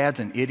yourself, my dad's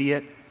an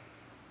idiot.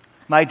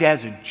 My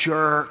dad's a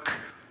jerk.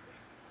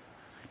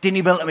 Didn't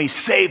even let me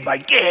save my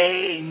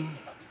game.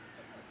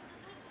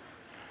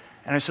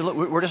 And I said, look,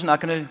 we're just not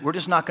going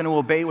to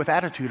obey with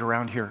attitude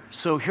around here.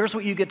 So here's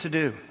what you get to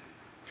do.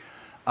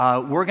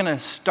 We're going to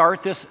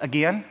start this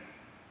again.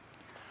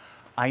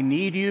 I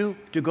need you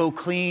to go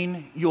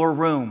clean your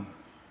room.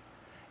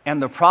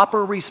 And the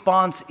proper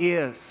response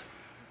is,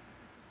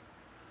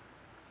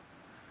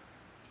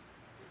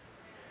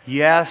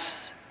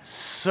 yes,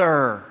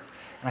 sir.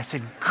 And I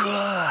said,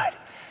 good.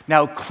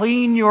 Now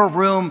clean your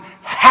room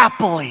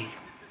happily.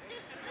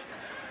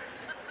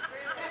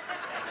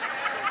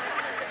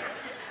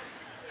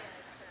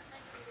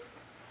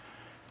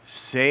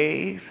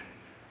 Save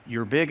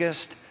your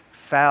biggest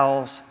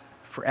fouls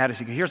for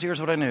attitude. Here's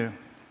what I knew.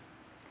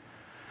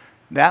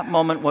 That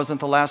moment wasn't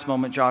the last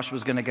moment Josh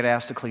was going to get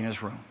asked to clean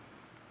his room.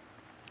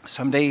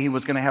 Someday he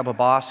was going to have a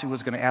boss who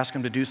was going to ask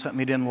him to do something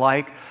he didn't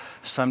like.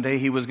 Someday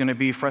he was going to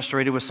be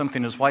frustrated with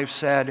something his wife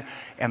said.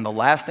 And the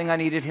last thing I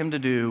needed him to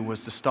do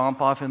was to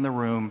stomp off in the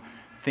room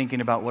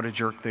thinking about what a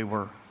jerk they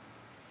were.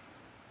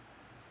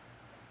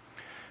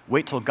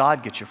 Wait till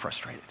God gets you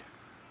frustrated.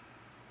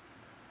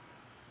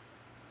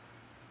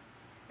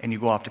 And you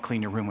go off to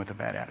clean your room with a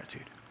bad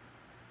attitude.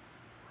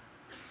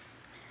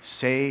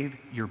 Save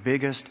your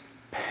biggest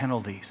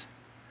penalties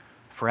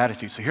for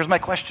attitude. So here's my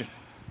question.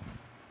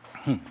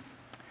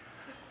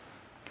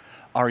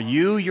 Are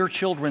you your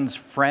children's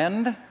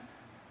friend,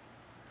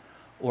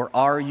 or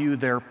are you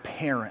their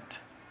parent?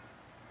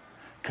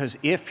 Because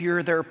if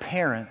you're their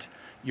parent,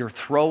 you're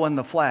throwing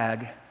the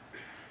flag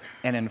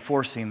and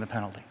enforcing the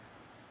penalty.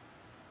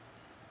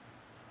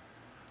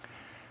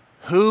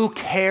 Who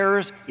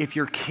cares if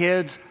your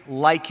kids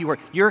like you?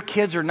 Your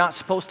kids are not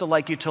supposed to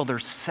like you till they're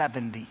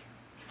 70.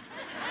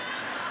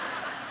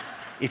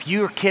 If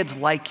your kids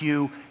like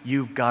you,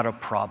 you've got a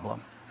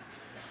problem.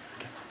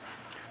 Okay.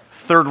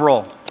 Third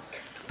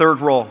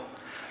rule.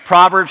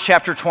 Proverbs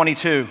chapter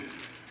 22.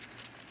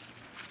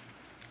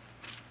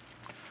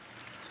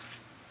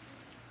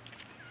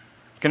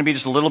 Going to be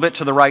just a little bit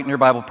to the right in your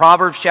Bible.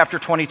 Proverbs chapter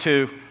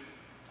 22.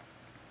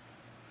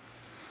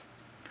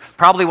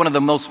 Probably one of the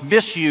most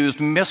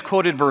misused,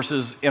 misquoted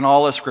verses in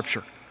all of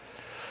Scripture.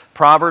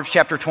 Proverbs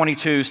chapter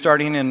 22,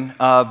 starting in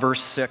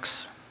verse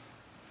 6.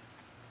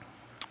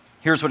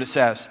 Here's what it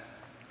says.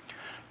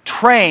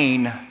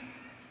 Train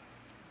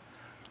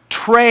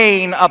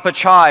up a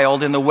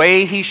child in the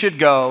way he should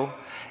go,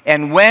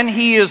 and when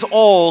he is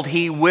old,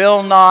 he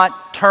will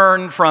not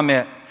turn from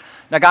it.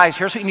 Now, guys,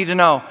 here's what you need to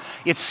know.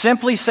 It's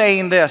simply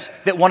saying this,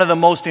 that one of the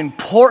most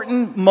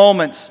important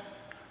moments,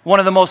 one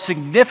of the most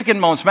significant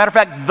moments, matter of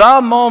fact,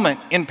 the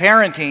moment in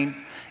parenting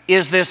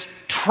is this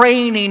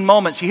training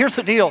moment. See, here's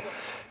the deal.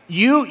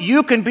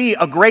 You can be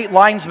a great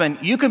linesman,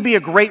 you can be a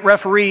great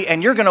referee,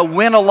 and you're going to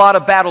win a lot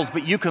of battles,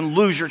 but you can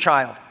lose your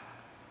child.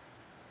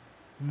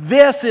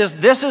 This is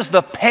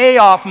the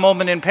payoff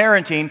moment in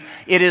parenting.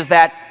 It is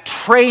that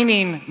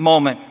training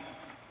moment.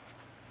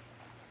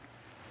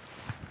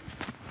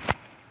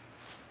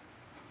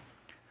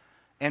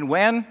 And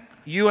when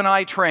you and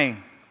I train,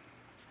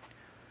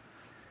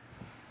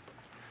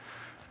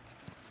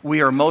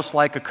 we are most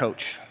like a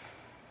coach.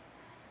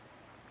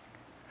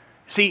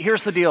 See,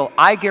 here's the deal.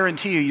 I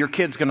guarantee you your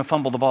kid's going to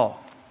fumble the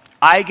ball.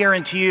 I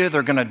guarantee you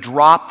they're going to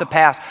drop the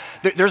pass.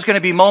 There's going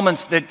to be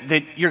moments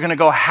that you're going to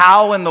go,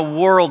 how in the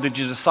world did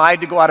you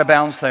decide to go out of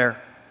bounds there?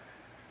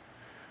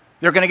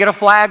 They're going to get a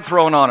flag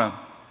thrown on them.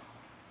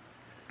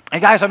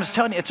 And guys, I'm just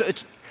telling you,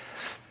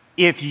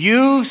 if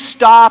you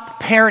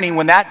stop parenting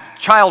when that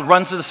child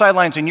runs to the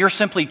sidelines and you're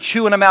simply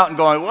chewing them out and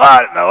going,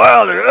 what in the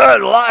world, I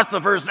lost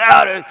the first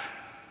down.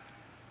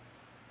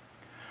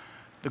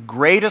 The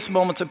greatest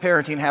moments of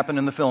parenting happen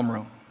in the film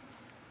room.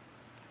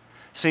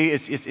 See,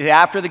 it's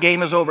after the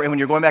game is over, and when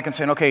you're going back and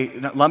saying, okay,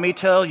 let me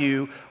tell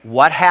you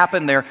what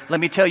happened there. Let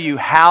me tell you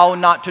how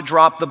not to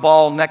drop the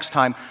ball next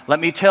time. Let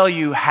me tell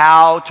you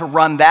how to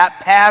run that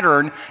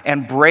pattern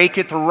and break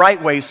it the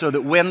right way so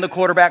that when the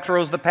quarterback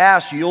throws the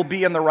pass, you'll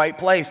be in the right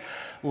place.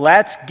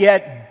 Let's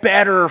get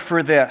better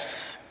for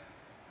this.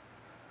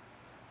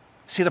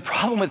 See, the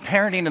problem with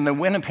parenting and the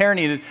win of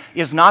parenting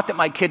is not that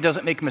my kid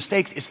doesn't make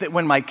mistakes. It's that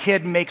when my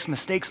kid makes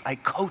mistakes, I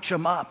coach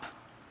them up.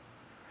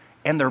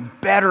 And they're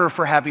better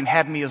for having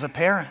had me as a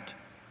parent.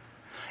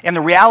 And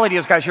the reality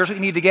is, guys, here's what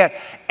you need to get.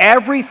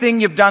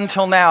 Everything you've done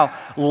till now,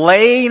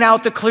 laying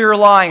out the clear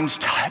lines,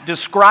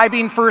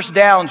 describing first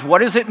downs, what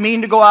does it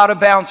mean to go out of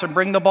bounds and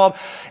bring the ball,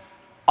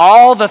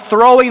 all the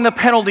throwing the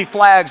penalty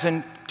flags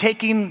and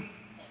taking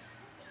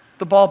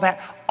the ball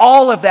back,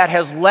 all of that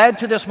has led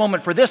to this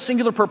moment for this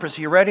singular purpose.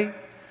 Are you ready?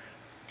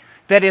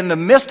 That in the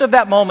midst of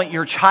that moment,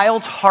 your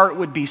child's heart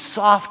would be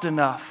soft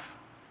enough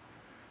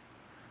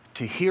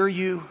to hear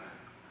you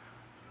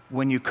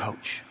when you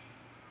coach.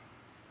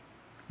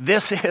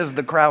 This is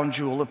the crown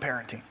jewel of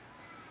parenting.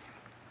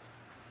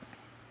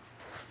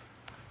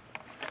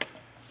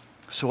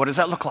 So what does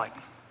that look like?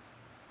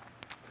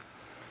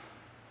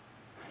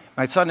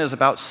 My son is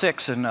about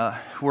 6, and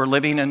we're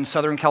living in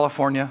Southern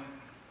California.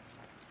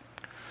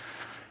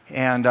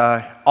 And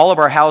all of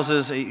our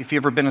houses, if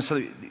you've ever been in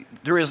Southern,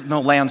 there is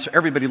no land, so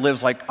everybody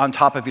lives like on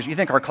top of each. You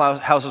think our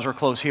houses are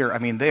close here. I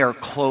mean, they are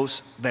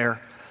close there.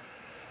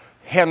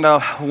 And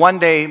one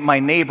day, my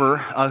neighbor,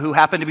 who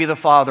happened to be the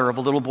father of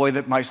a little boy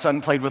that my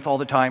son played with all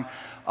the time,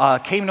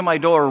 came to my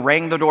door,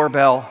 rang the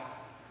doorbell.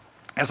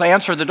 As I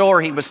answered the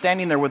door, he was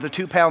standing there with a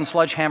 2-pound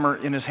sledgehammer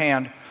in his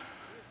hand,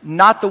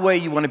 not the way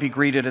you want to be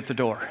greeted at the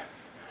door.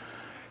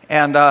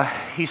 And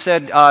he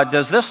said,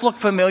 does this look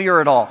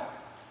familiar at all?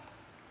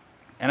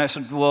 And I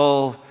said,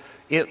 well,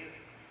 it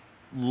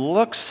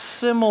looks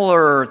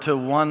similar to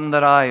one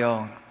that I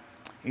own.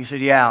 He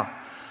said, yeah.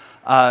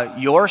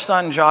 Your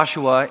son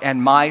Joshua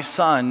and my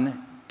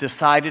son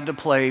decided to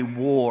play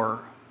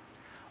war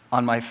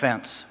on my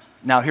fence.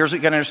 Now, here's what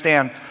you got to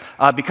understand.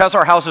 Because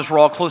our houses were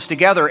all close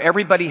together,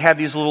 everybody had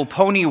these little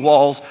pony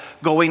walls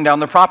going down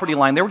the property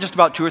line. They were just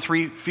about 2 or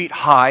 3 feet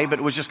high, but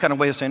it was just kind of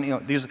a way of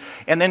saying, these.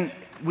 And then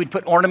we'd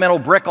put ornamental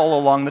brick all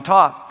along the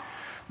top.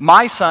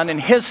 My son and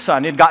his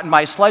son had gotten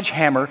my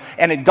sledgehammer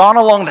and had gone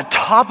along the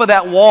top of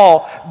that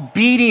wall,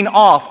 beating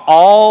off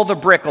all the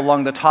brick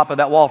along the top of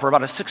that wall for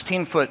about a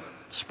 16-foot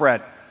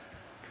spread.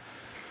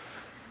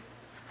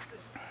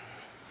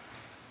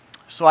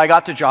 So I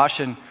got to Josh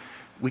and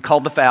we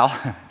called the foul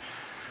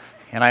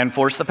and I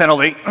enforced the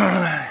penalty.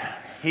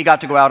 He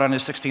got to go out on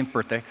his 16th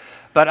birthday.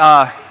 But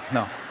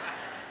no.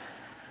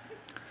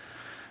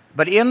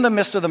 But in the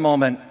midst of the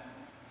moment,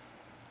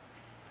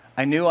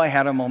 I knew I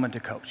had a moment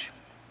to coach.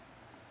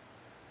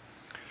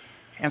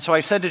 And so I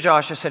said to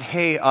Josh, I said,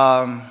 hey,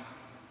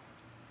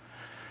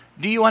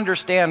 do you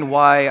understand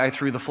why I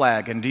threw the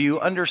flag? And do you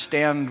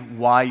understand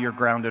why you're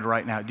grounded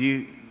right now? Do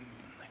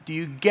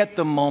you get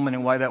the moment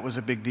and why that was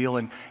a big deal?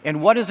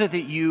 And what is it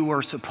that you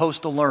were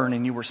supposed to learn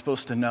and you were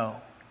supposed to know?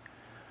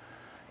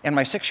 And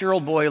my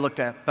 6-year-old boy looked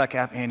back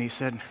at me and he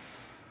said,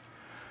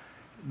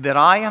 that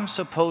I am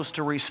supposed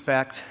to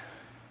respect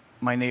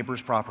my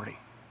neighbor's property.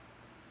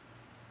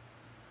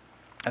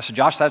 I said,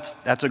 Josh,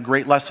 that's a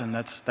great lesson.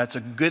 That's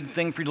a good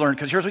thing for you to learn,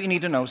 because here's what you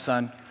need to know,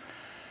 son.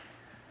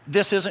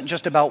 This isn't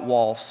just about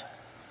walls.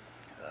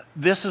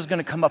 This is going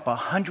to come up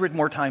 100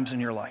 more times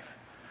in your life.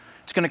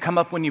 It's going to come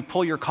up when you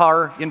pull your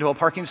car into a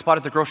parking spot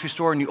at the grocery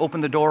store and you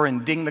open the door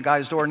and ding the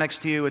guy's door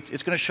next to you.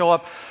 It's going to show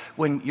up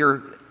when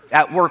you're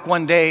at work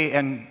one day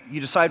and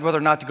you decide whether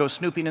or not to go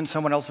snooping in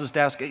someone else's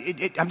desk.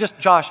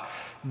 Josh,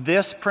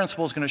 this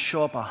principle is going to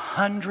show up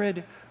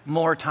 100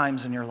 more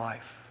times in your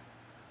life.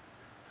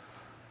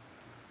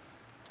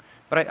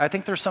 But I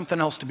think there's something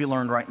else to be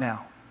learned right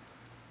now.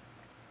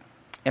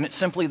 And it's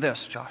simply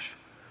this, Josh.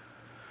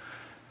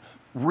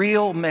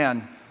 Real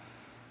men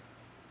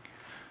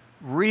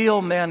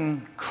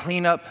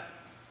clean up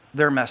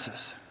their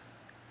messes.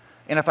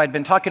 And if I'd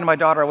been talking to my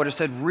daughter, I would have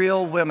said,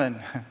 real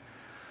women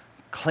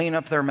clean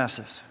up their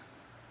messes.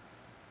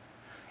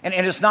 And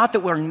it's not that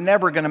we're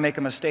never going to make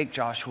a mistake,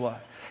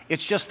 Joshua.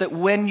 It's just that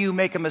when you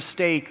make a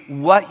mistake,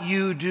 what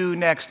you do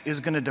next is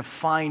going to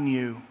define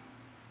you.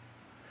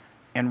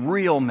 And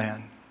real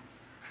men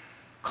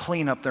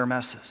clean up their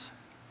messes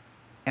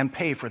and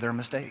pay for their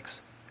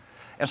mistakes.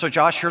 And so,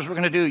 Josh, here's what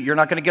we're going to do. You're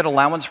not going to get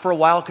allowance for a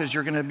while because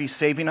you're going to be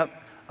saving up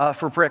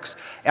for bricks.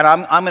 And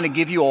I'm going to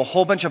give you a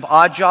whole bunch of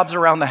odd jobs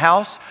around the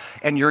house,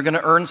 and you're going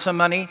to earn some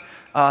money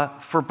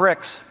for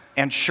bricks.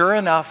 And sure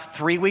enough,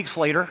 3 weeks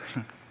later,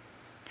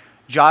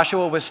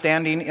 Joshua was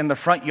standing in the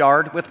front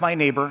yard with my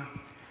neighbor,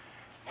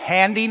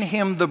 handing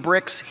him the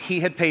bricks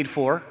he had paid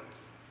for,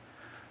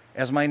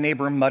 as my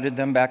neighbor mudded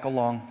them back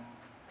along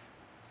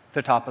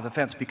the top of the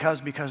fence.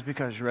 Because,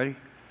 you ready?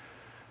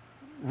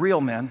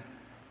 Real men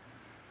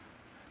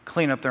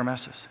clean up their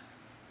messes.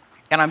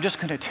 And I'm just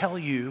going to tell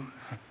you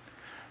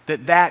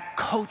that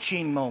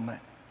coaching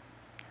moment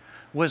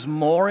was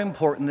more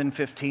important than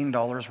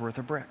 $15 worth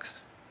of bricks.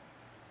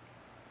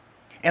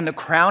 And the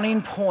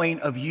crowning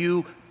point of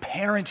you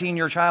parenting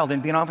your child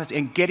and being honest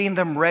and getting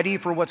them ready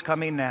for what's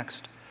coming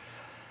next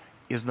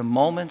is the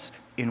moments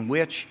in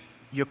which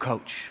you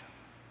coach.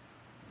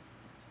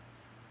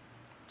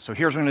 So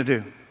here's what we're going to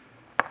do.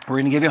 We're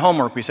going to give you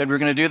homework. We said we were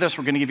going to do this.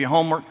 We're going to give you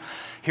homework.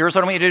 Here's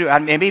what I want you to do.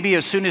 And maybe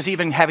as soon as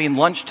even having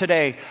lunch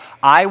today,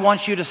 I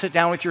want you to sit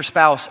down with your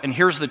spouse. And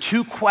here's the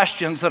 2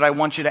 questions that I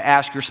want you to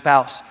ask your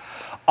spouse.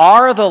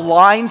 Are the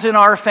lines in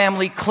our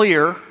family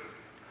clear?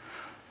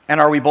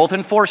 And are we both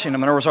enforcing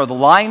them? In other words, are the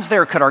lines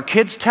there? Could our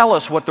kids tell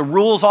us what the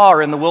rules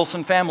are in the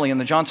Wilson family and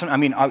the Johnson?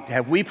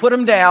 Have we put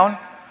them down?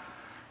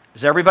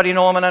 Does everybody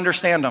know them and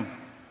understand them?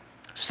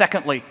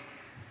 Secondly,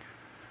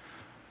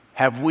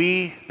 have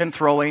we been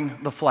throwing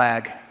the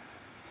flag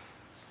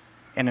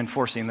and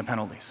enforcing the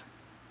penalties?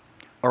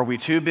 Or are we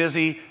too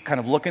busy kind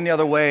of looking the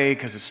other way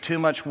because it's too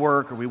much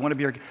work, or we want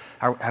to be...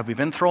 Have we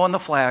been throwing the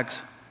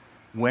flags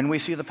when we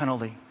see the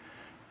penalty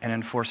and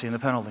enforcing the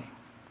penalty?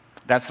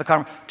 That's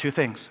the 2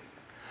 things.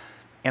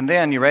 And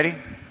then, you ready?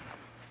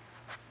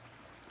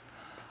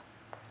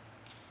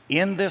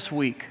 In this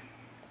week,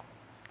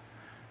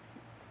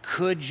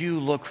 could you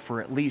look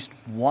for at least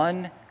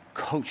one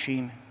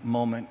coaching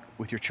moment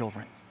with your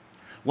children?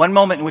 One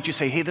moment in which you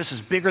say, hey, this is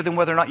bigger than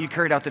whether or not you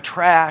carried out the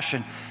trash,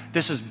 and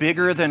this is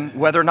bigger than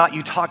whether or not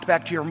you talked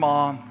back to your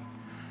mom.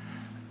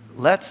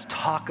 Let's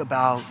talk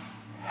about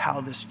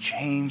how this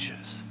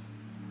changes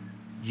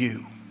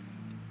you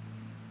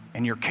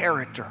and your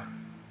character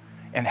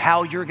and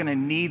how you're going to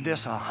need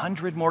this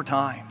 100 more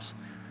times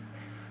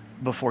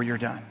before you're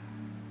done.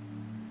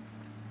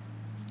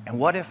 And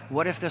what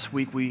if this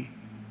week we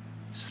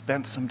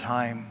spent some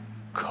time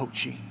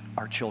coaching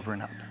our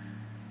children up?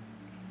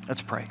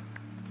 Let's pray.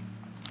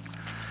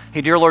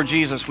 Hey, dear Lord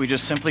Jesus, we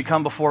just simply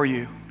come before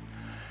you.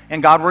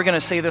 And God, we're going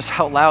to say this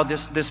out loud.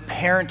 This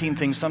parenting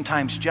thing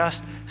sometimes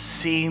just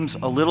seems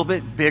a little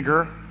bit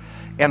bigger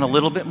and a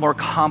little bit more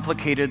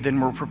complicated than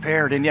we're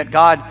prepared. And yet,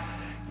 God,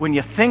 when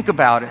you think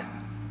about it,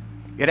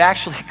 it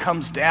actually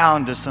comes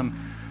down to some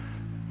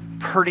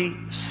pretty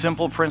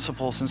simple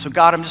principles. And so,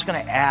 God, I'm just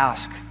going to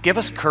ask, give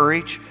us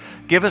courage.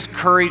 Give us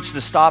courage to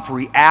stop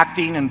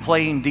reacting and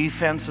playing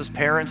defense as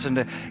parents and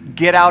to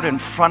get out in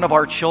front of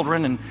our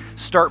children and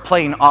start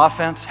playing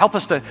offense. Help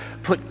us to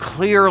put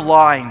clear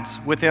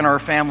lines within our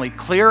family,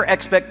 clear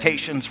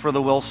expectations for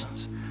the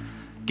Wilsons.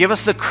 Give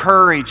us the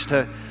courage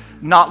to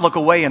not look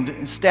away and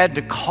instead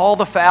to call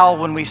the foul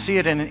when we see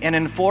it and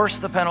enforce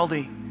the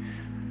penalty.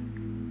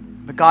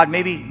 But God,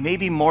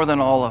 maybe more than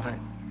all of it,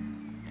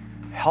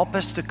 help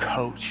us to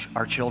coach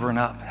our children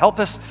up. Help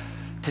us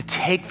to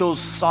take those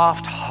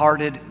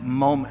soft-hearted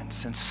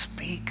moments and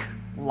speak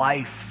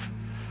life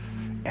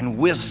and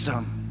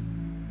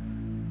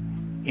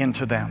wisdom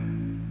into them.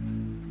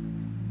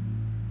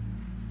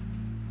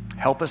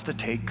 Help us to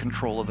take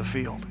control of the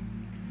field.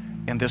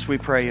 And this we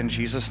pray in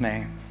Jesus'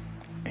 name,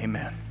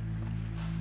 amen.